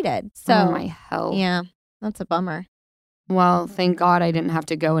was treated. So, oh my hell. Yeah, that's a bummer. Well, thank God I didn't have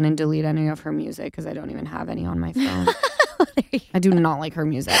to go in and delete any of her music because I don't even have any on my phone. I do not like her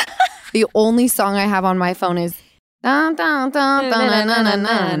music. The only song I have on my phone is dun, dun, dun, dun, dun, dun, dun,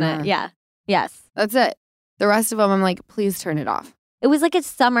 dun, dun. Yeah. Yes. That's it. The rest of them, I'm like, please turn it off. It was like a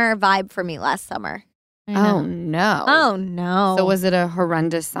summer vibe for me last summer. Oh, no. Oh, no. So was it a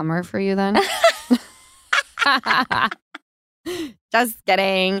horrendous summer for you then? Just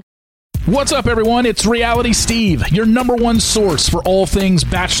kidding. What's up, everyone? It's Reality Steve, your number one source for all things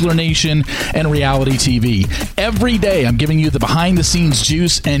Bachelor Nation and reality TV. Every day, I'm giving you the behind-the-scenes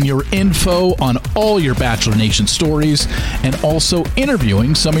juice and your info on all your Bachelor Nation stories, and also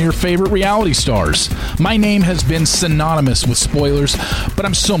interviewing some of your favorite reality stars. My name has been synonymous with spoilers, but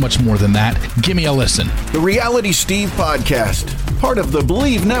I'm so much more than that. Give me a listen. The Reality Steve Podcast, part of the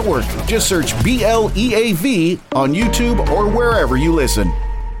Believe Network. Just search BLEAV on YouTube or wherever you listen.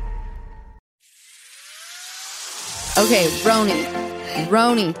 Okay,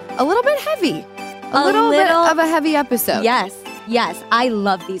 Roni, a little bit heavy. A little bit of a heavy episode. Yes. I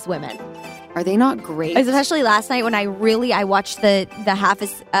love these women. Are they not great? Especially last night when I watched the half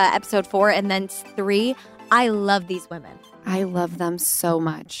episode 4 and then 3. I love these women. I love them so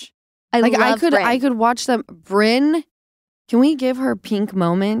much. I could watch them. Brynn, can we give her pink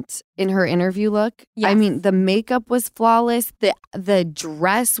moment in her interview look? Yes. I mean, the makeup was flawless. The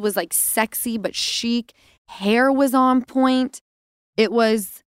dress was like sexy but chic. Hair was on point. It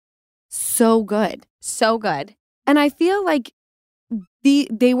was so good. So good. And I feel like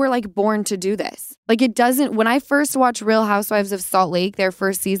they were like born to do this. Like it doesn't, when I first watched Real Housewives of Salt Lake, their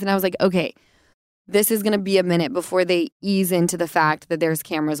first season, I was like, okay, this is going to be a minute before they ease into the fact that there's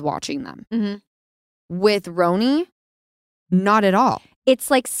cameras watching them. Mm-hmm. With Roni, not at all. It's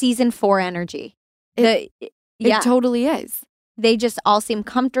like season 4 energy. It totally is. They just all seem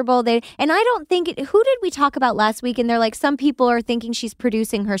comfortable. And I don't think who did we talk about last week? And they're like, some people are thinking she's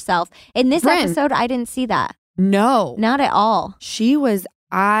producing herself. In this episode, I didn't see that. No. Not at all.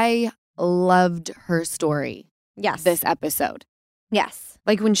 I loved her story. Yes. This episode. Yes.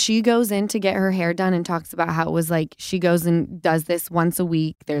 Like when she goes in to get her hair done and talks about how it was like she goes and does this once a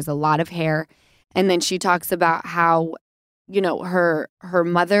week. There's a lot of hair. And then she talks about how, you know, her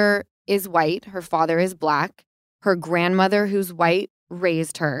mother is white. Her father is black. Her grandmother, who's white,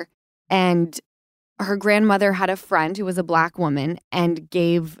 raised her. And her grandmother had a friend who was a black woman and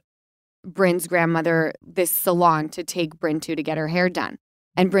gave Brynn's grandmother this salon to take Brynn to get her hair done.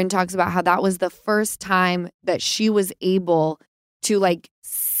 And Brynn talks about how that was the first time that she was able to like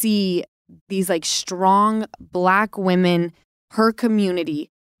see these like strong black women, her community,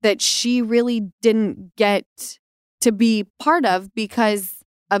 that she really didn't get to be part of because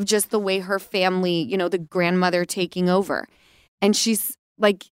of just the way her family, you know, the grandmother taking over. And she's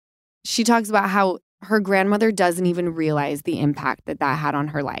like, she talks about how her grandmother doesn't even realize the impact that had on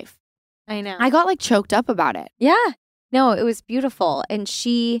her life. I know. I got like choked up about it. Yeah. No, it was beautiful. And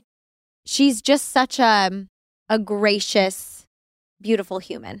she's just such a gracious, beautiful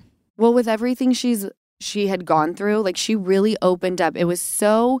human. Well, with everything she had gone through, like she really opened up.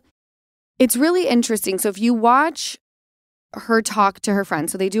 It's really interesting. So if you watch her talk to her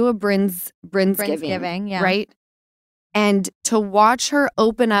friends, so they do a Brynn's giving, yeah. Right? And to watch her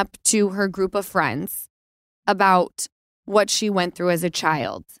open up to her group of friends about what she went through as a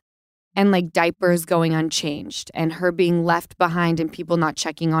child and like diapers going unchanged and her being left behind and people not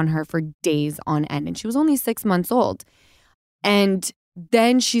checking on her for days on end. And she was only 6 months old. And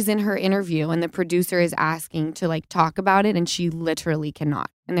then she's in her interview and the producer is asking to like talk about it and she literally cannot.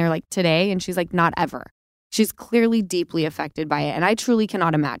 And they're like, today? And she's like, not ever. She's clearly deeply affected by it. And I truly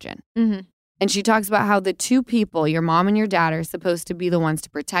cannot imagine. Mm-hmm. And she talks about how the two people, your mom and your dad, are supposed to be the ones to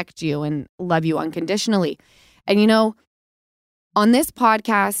protect you and love you unconditionally. And, you know, on this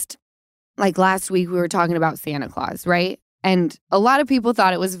podcast, like last week, we were talking about Santa Claus, right? And a lot of people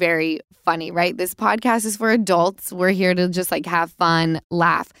thought it was very funny, right? This podcast is for adults. We're here to just like have fun,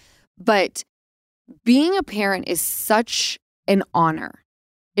 laugh. But being a parent is such an honor.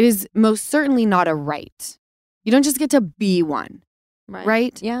 It is most certainly not a right. You don't just get to be one,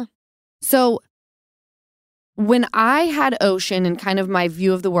 right? Yeah. So when I had Ocean and kind of my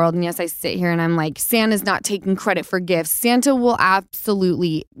view of the world, and yes, I sit here and I'm like, Santa's not taking credit for gifts. Santa will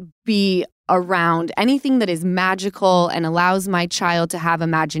absolutely be around. Anything that is magical and allows my child to have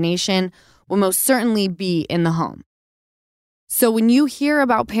imagination will most certainly be in the home. So when you hear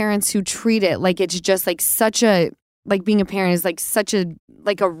about parents who treat it like it's just like such a, like being a parent is like such a,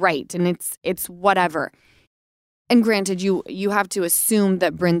 like a right and it's whatever. And granted, you have to assume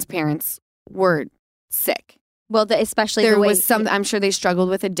that Brynn's parents were sick. Well, especially there the way was some. I'm sure they struggled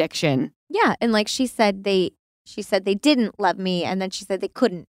with addiction. Yeah, and like she said they didn't love me, and then she said they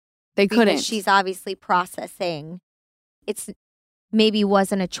couldn't. They couldn't. Because she's obviously processing. It's maybe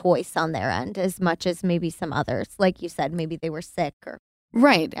wasn't a choice on their end as much as maybe some others. Like you said, maybe they were sick or.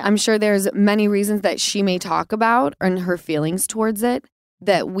 Right. I'm sure there's many reasons that she may talk about and her feelings towards it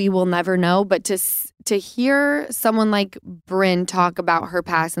that we will never know. But to hear someone like Brynn talk about her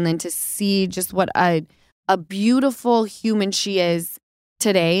past and then to see just what a beautiful human she is,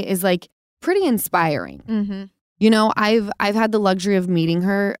 today is like pretty inspiring. Mm-hmm. You know, I've had the luxury of meeting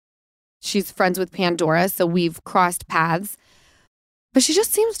her. She's friends with Pandora, so we've crossed paths. But she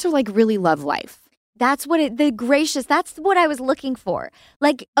just seems to like really love life. That's what that's what I was looking for.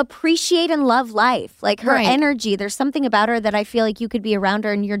 Like, appreciate and love life. Like, her Right. energy. There's something about her that I feel like you could be around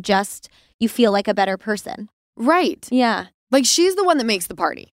her and you feel like a better person. Right. Yeah. Like, she's the one that makes the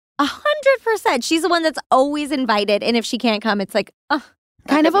party. 100%. She's the one that's always invited. And if she can't come, it's like,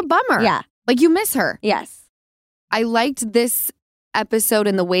 Kind of a bummer. Yeah. Like, you miss her. Yes. I liked this episode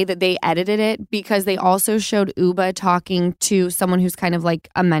and the way that they edited it because they also showed Uba talking to someone who's kind of like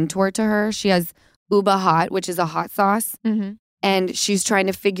a mentor to her. She has Uba Hot, which is a hot sauce. Mm-hmm. And she's trying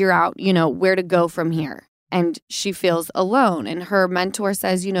to figure out, you know, where to go from here. And she feels alone. And her mentor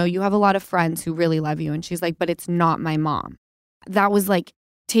says, you know, you have a lot of friends who really love you. And she's like, but it's not my mom. That was like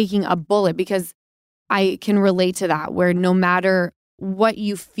taking a bullet because I can relate to that, where no matter what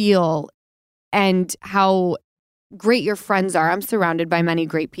you feel and how great your friends are, I'm surrounded by many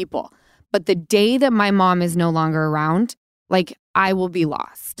great people. But the day that my mom is no longer around, like, I will be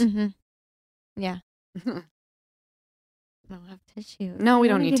lost. Mm-hmm. Yeah. I don't have tissue. No, we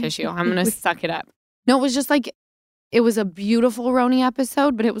don't need tissue. I'm going to suck it up. No, it was just like, it was a beautiful Roni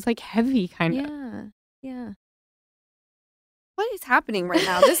episode, but it was like heavy kind of. Yeah. Yeah. What is happening right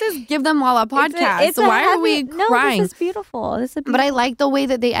now? This is Give Them All a podcast. It's a Why are heavy- we No, crying? this is beautiful. But I like the way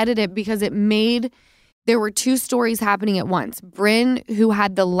that they edited it because it made, there were two stories happening at once. Bryn, who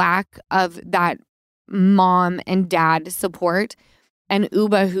had the lack of that mom and dad support, and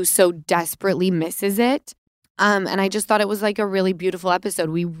Uba, who so desperately misses it. And I just thought it was like a really beautiful episode.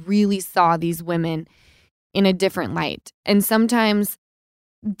 We really saw these women in a different light. And sometimes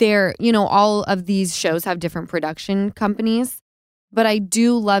they're, you know, all of these shows have different production companies, but I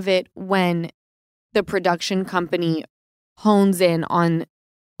do love it when the production company hones in on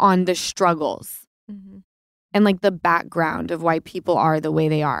the struggles Mm-hmm. and like the background of why people are the way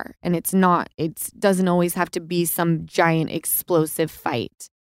they are. And it doesn't always have to be some giant explosive fight.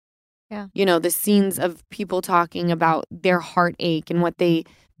 Yeah. You know, the scenes of people talking about their heartache and what they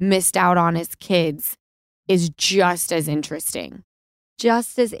missed out on as kids is just as interesting.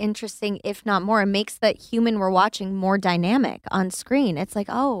 Just as interesting, if not more. It makes the human we're watching more dynamic on screen. It's like,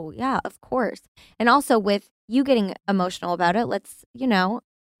 oh, yeah, of course. And also with you getting emotional about it, let's, you know,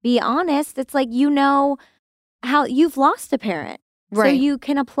 be honest. It's like, you know, how you've lost a parent. Right. So you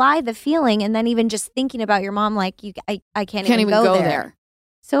can apply the feeling, and then even just thinking about your mom, like, I can't even go there.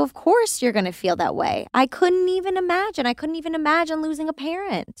 So of course you're going to feel that way. I couldn't even imagine losing a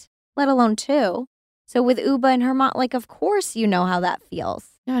parent, let alone two. So with Uba and her mom, like, of course you know how that feels.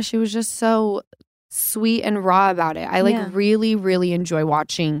 Yeah, she was just so sweet and raw about it. I really, really enjoy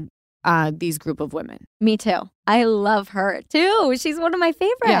watching these group of women. Me too. I love her too. She's one of my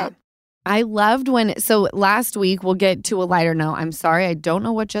favorites. Yeah. I loved so last week, we'll get to a lighter note. I'm sorry, I don't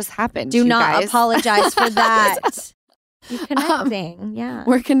know what just happened. Do you not guys. apologize for that. You're connecting. Yeah.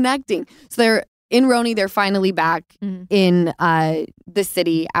 We're connecting. So they're in Roni. They're finally back in the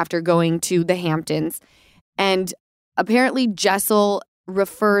city after going to the Hamptons. And apparently Jessel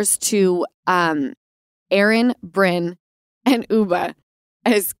refers to Aaron, Bryn, and Uba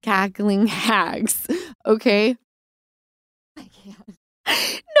as cackling hags. Okay? I can't.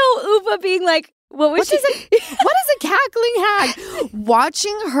 No, Uba being like, what is a cackling hag?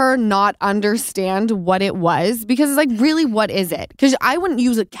 Watching her not understand what it was, because it's like, really, what is it? Because I wouldn't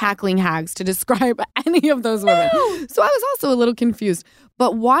use a cackling hags to describe any of those women. No. So I was also a little confused.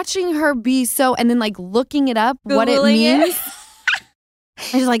 But watching her be so, and then like looking it up, Googling what it means.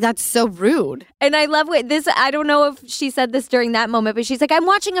 I was like, that's so rude. And I love this. I don't know if she said this during that moment, but she's like, I'm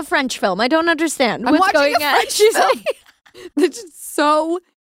watching a French film. I don't understand what's going on. She's like, that's just so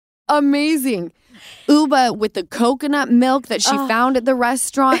amazing. Uba with the coconut milk that she found at the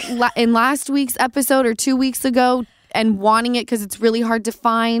restaurant in last week's episode or 2 weeks ago, and wanting it because it's really hard to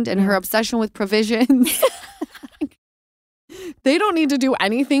find, and her obsession with provisions. They don't need to do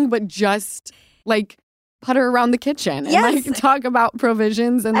anything but just like putter around the kitchen and like talk about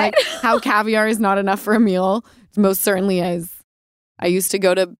provisions and like how caviar is not enough for a meal. It most certainly is. I used to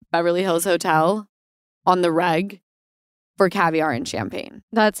go to Beverly Hills Hotel on the reg for caviar and champagne.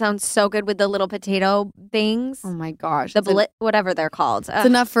 That sounds so good with the little potato things. Oh my gosh. Whatever they're called. It's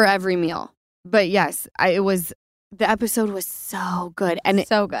enough for every meal. But yes, the episode was so good. And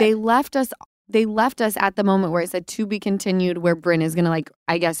so good. They left us at the moment where it said to be continued, where Bryn is going to, like,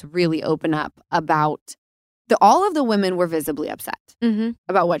 I guess, really open up about all of the women were visibly upset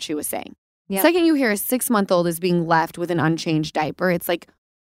about what she was saying. Yep. The second you hear a 6-month-old is being left with an unchanged diaper, it's like,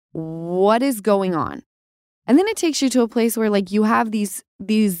 what is going on? And then it takes you to a place where like you have these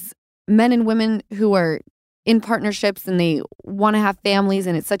men and women who are in partnerships and they want to have families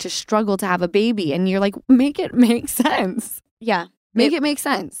and it's such a struggle to have a baby. And you're like, make it make sense. Yeah. Make it make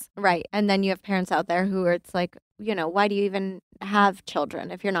sense. Right. And then you have parents out there who are, it's like, you know, why do you even have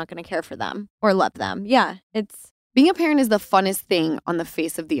children if you're not going to care for them or love them? Yeah. Being a parent is the funnest thing on the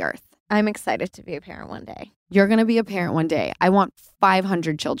face of the earth. I'm excited to be a parent one day. You're going to be a parent one day. I want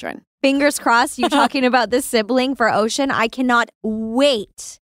 500 children. Fingers crossed, you talking about this sibling for Ocean. I cannot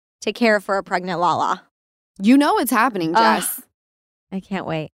wait to care for a pregnant Lala. You know it's happening, Jess. I can't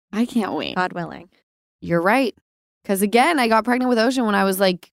wait. I can't wait. God willing. You're right. Because again, I got pregnant with Ocean when I was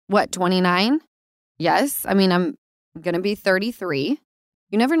like, 29? Yes. I mean, I'm going to be 33.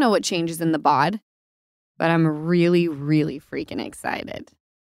 You never know what changes in the bod. But I'm really, really freaking excited.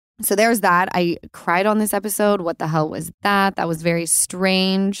 So there's that. I cried on this episode. What the hell was that? That was very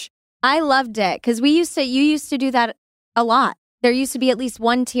strange. I loved it because you used to do that a lot. There used to be at least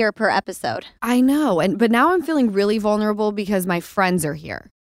one tear per episode. I know. But now I'm feeling really vulnerable because my friends are here.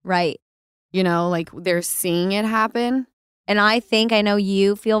 Right. You know, like they're seeing it happen. And I know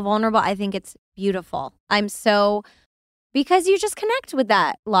you feel vulnerable. I think it's beautiful. Because you just connect with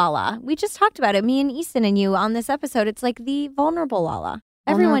that Lala. We just talked about it, me and Easton and you on this episode. It's like the vulnerable Lala.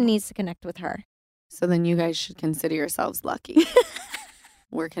 Everyone needs to connect with her. So then you guys should consider yourselves lucky.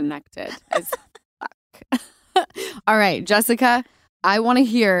 We're connected as fuck. All right, Jessica, I want to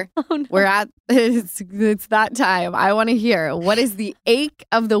hear. Oh, no. We're at, it's that time. I want to hear, what is the ache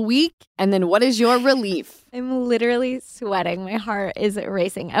of the week? And then what is your relief? I'm literally sweating. My heart is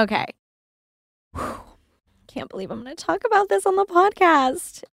racing. Okay. Whew. Can't believe I'm going to talk about this on the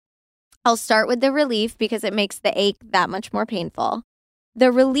podcast. I'll start with the relief because it makes the ache that much more painful. The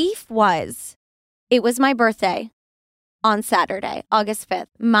relief was, it was my birthday on Saturday, August 5th.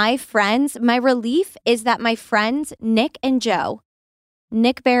 My relief is that my friends, Nick and Joe,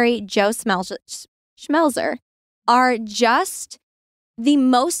 Nick Berry, Joe Schmelzer, are just the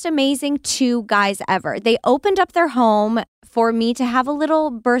most amazing two guys ever. They opened up their home for me to have a little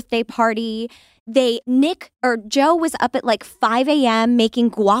birthday party. Joe was up at like 5 a.m.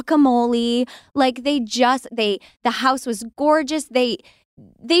 making guacamole. Like the house was gorgeous. They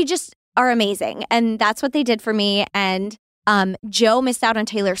just are amazing. And that's what they did for me. And Joe missed out on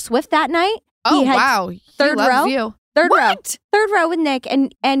Taylor Swift that night. Oh, wow. Third row. Third row with Nick.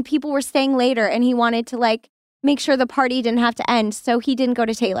 And people were staying later and he wanted to like make sure the party didn't have to end. So he didn't go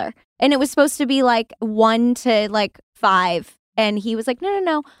to Taylor. And it was supposed to be like 1 to like 5. And he was like,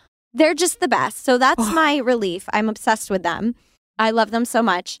 no. They're just the best. So that's my relief. I'm obsessed with them. I love them so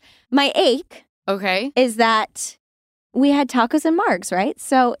much. My ache is that we had tacos and margs, right?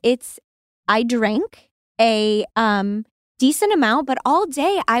 So I drank a decent amount, but all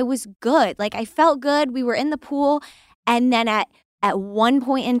day I was good. Like I felt good. We were in the pool. And then at one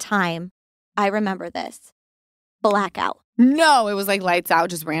point in time, I remember this, blackout. No, it was like lights out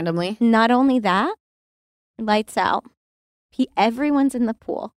just randomly. Not only that, lights out. Everyone's in the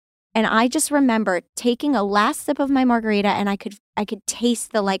pool. And I just remember taking a last sip of my margarita and I could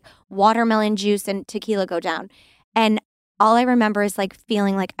taste the like watermelon juice and tequila go down. And all I remember is like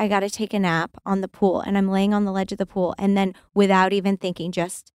feeling like I got to take a nap on the pool. And I'm laying on the ledge of the pool. And then without even thinking,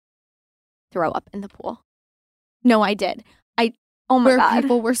 just throw up in the pool. No, I did. Oh my God. Where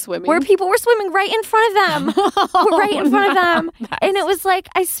people were swimming right in front of them. Right in front of them. And it was like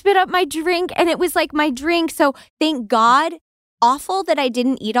I spit up my drink and it was like my drink. So thank God. Awful that I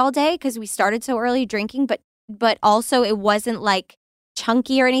didn't eat all day because we started so early drinking, but also it wasn't like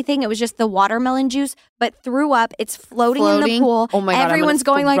chunky or anything. It was just the watermelon juice, but threw up. It's floating in the pool. Oh my God, everyone's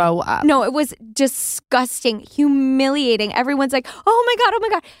going like, up. No, it was disgusting, humiliating. Everyone's like, oh my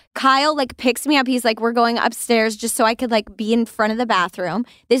God. Kyle like picks me up. He's like, we're going upstairs just so I could like be in front of the bathroom.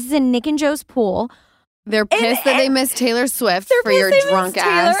 This is in Nick and Joe's pool. They're pissed that they missed Taylor Swift for your drunk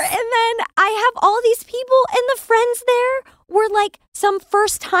ass. And then I have all these people and the friends there were like some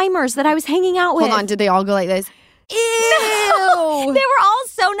first timers that I was hanging out with. Hold on, did they all go like this? Ew! No, they were all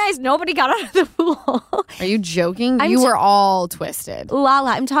so nice. Nobody got out of the pool. Are you joking? You were all twisted.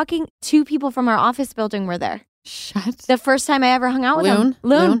 Lala, I'm talking 2 people from our office building were there. Shut. The first time I ever hung out with them.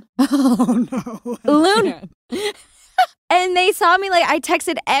 Loon? Oh no. Loon. And they saw me like I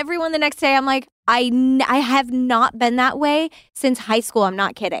texted everyone the next day. I'm like, I have not been that way since high school. I'm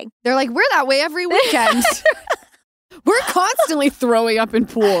not kidding. They're like, we're that way every weekend. We're constantly throwing up in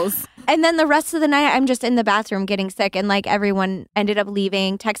pools. And then the rest of the night, I'm just in the bathroom getting sick. And like everyone ended up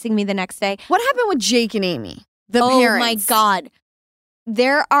leaving, texting me the next day. What happened with Jake and Amy? The parents. Oh my God.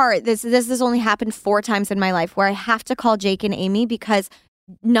 This has only happened 4 times in my life where I have to call Jake and Amy because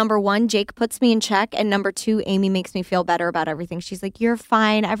number one, Jake puts me in check. And number two, Amy makes me feel better about everything. She's like, you're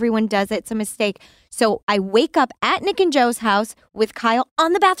fine. Everyone does it. It's a mistake. So I wake up at Nick and Joe's house with Kyle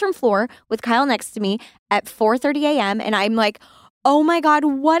on the bathroom floor with Kyle next to me at 4:30 a.m. And I'm like, oh my God,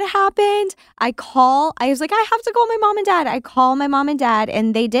 what happened? I was like, I have to call my mom and dad. I call my mom and dad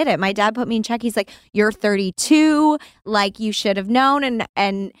and they did it. My dad put me in check. He's like, you're 32. Like, you should have known.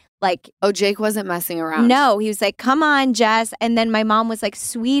 And like, oh, Jake wasn't messing around. No, he was like, come on, Jess. And then my mom was like,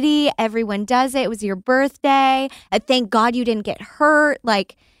 sweetie, everyone does it. It was your birthday. Thank God you didn't get hurt.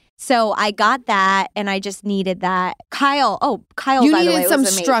 Like, so I got that and I just needed that. Kyle, by the way, you needed some was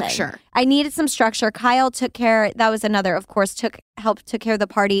amazing. structure. I needed some structure. Kyle took care, that was another, of course, took care of the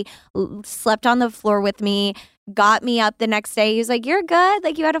party, slept on the floor with me, got me up the next day. He was like, you're good.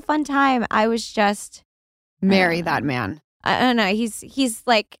 Like, you had a fun time. I was just. Marry that man. I don't know. He's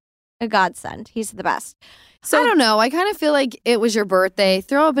like a godsend. He's the best. So I don't know. I kind of feel like it was your birthday.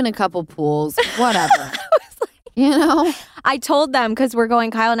 Throw up in a couple pools, whatever. You know, I told them because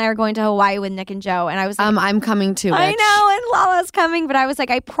Kyle and I are going to Hawaii with Nick and Joe. And I was like, I'm coming too. I know. And Lala's coming. But I was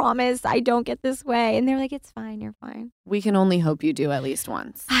like, I promise I don't get this way. And they're like, it's fine. You're fine. We can only hope you do at least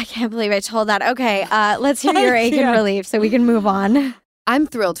once. I can't believe I told that. Okay. Let's hear your ache and relief so we can move on. I'm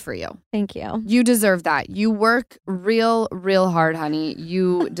thrilled for you. Thank you. You deserve that. You work real hard, honey.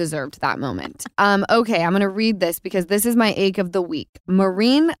 You deserved that moment. Okay, I'm going to read this because this is my ache of the week.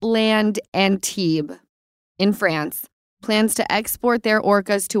 Marine Land Antibes in France plans to export their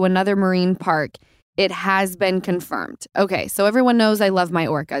orcas to another marine park. It has been confirmed. Okay, so everyone knows I love my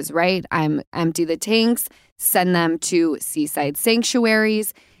orcas, right? I'm empty the tanks, send them to seaside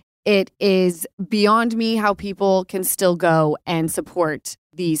sanctuaries. It is beyond me how people can still go and support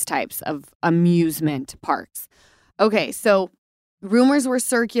these types of amusement parks. Okay, so rumors were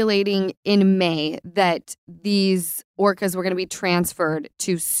circulating in May that these orcas were going to be transferred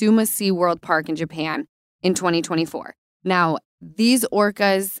to Suma SeaWorld Park in Japan in 2024. Now, these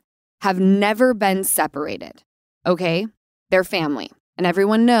orcas have never been separated, okay? They're family. And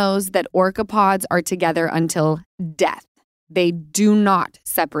everyone knows that orca pods are together until death. They do not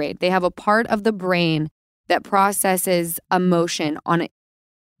separate. They have a part of the brain that processes emotion on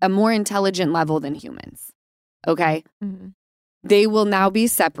a more intelligent level than humans, okay? Mm-hmm. They will now be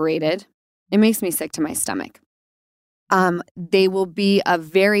separated. It makes me sick to my stomach. They will be of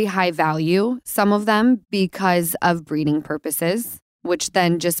very high value, some of them, because of breeding purposes, which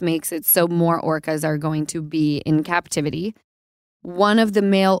then just makes it so more orcas are going to be in captivity. One of the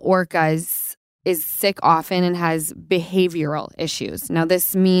male orcas is sick often and has behavioral issues. Now,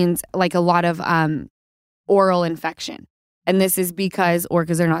 this means like a lot of oral infection. And this is because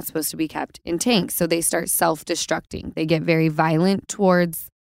orcas are not supposed to be kept in tanks. So they start self-destructing. They get very violent towards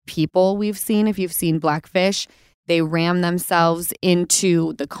people we've seen. If you've seen Blackfish, they ram themselves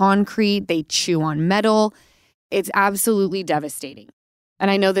into the concrete. They chew on metal. It's absolutely devastating.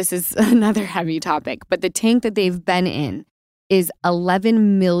 And I know this is another heavy topic, but the tank that they've been in is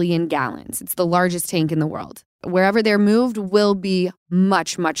 11 million gallons. It's the largest tank in the world. Wherever they're moved will be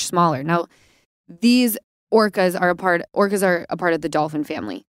much, much smaller. Now, these orcas are a part of the dolphin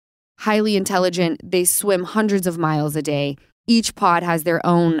family. Highly intelligent. They swim hundreds of miles a day. Each pod has their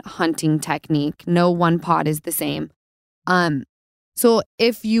own hunting technique. No one pod is the same. So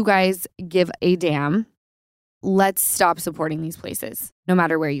if you guys give a damn, let's stop supporting these places, no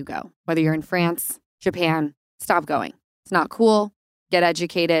matter where you go. Whether you're in France, Japan, stop going. It's not cool. Get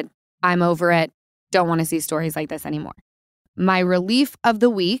educated. I'm over it. Don't want to see stories like this anymore. My relief of the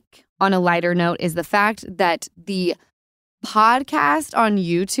week, on a lighter note, is the fact that the podcast on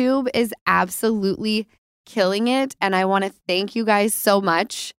YouTube is absolutely killing it. And I want to thank you guys so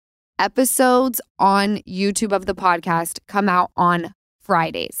much. Episodes on YouTube of the podcast come out on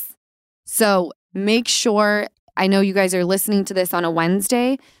Fridays. So make sure, I know you guys are listening to this on a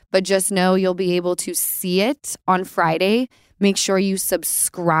Wednesday, but just know you'll be able to see it on Friday. Make sure you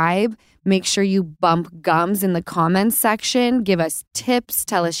subscribe. Make sure you bump gums in the comments section. Give us tips.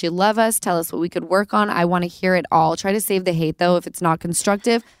 Tell us you love us. Tell us what we could work on. I want to hear it all. Try to save the hate, though, if it's not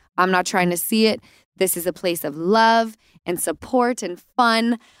constructive. I'm not trying to see it. This is a place of love and support and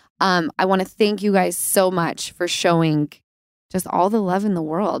fun. I want to thank you guys so much for showing just all the love in the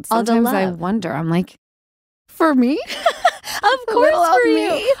world. Sometimes I wonder, I'm like, for me? Of course for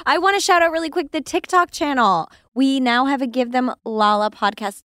you. I want to shout out really quick the TikTok channel. We now have a Give Them Lala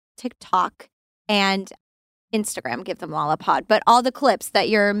podcast TikTok and Instagram, Give Them Lala Pod. But all the clips that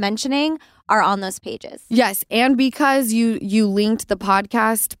you're mentioning are on those pages. Yes, and because you linked the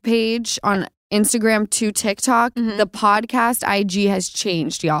podcast page on Instagram to TikTok, the podcast IG has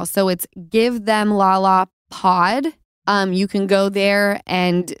changed, y'all. So it's Give Them Lala Pod You can go there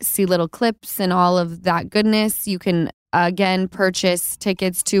and see little clips and all of that goodness. You can, again, purchase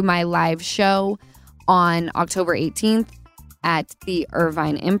tickets to my live show on October 18th at the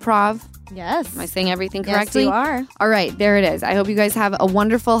Irvine Improv. Yes. Am I saying everything correctly? Yes, you are. All right, there it is. I hope you guys have a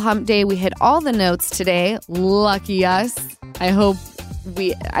wonderful hump day. We hit all the notes today. Lucky us. I hope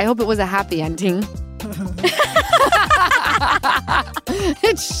it was a happy ending.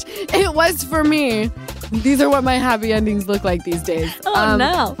 It was for me. These are what my happy endings look like these days. Oh,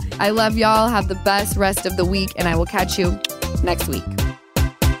 no. I love y'all. Have the best rest of the week, and I will catch you next week.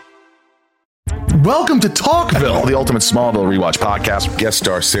 Welcome to Talkville, the ultimate Smallville rewatch podcast. Guest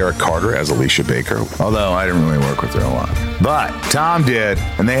star Sarah Carter as Alicia Baker, although I didn't really work with her a lot. But Tom did,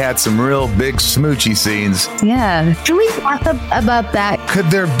 and they had some real big smoochy scenes. Yeah. Can we talk about that? Could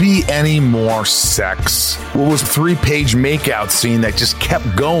there be any more sex? What was a 3-page makeout scene that just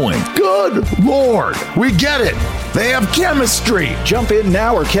kept going? Good Lord, we get it. They have chemistry. Jump in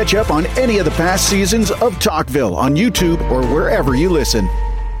now or catch up on any of the past seasons of Talkville on YouTube or wherever you listen.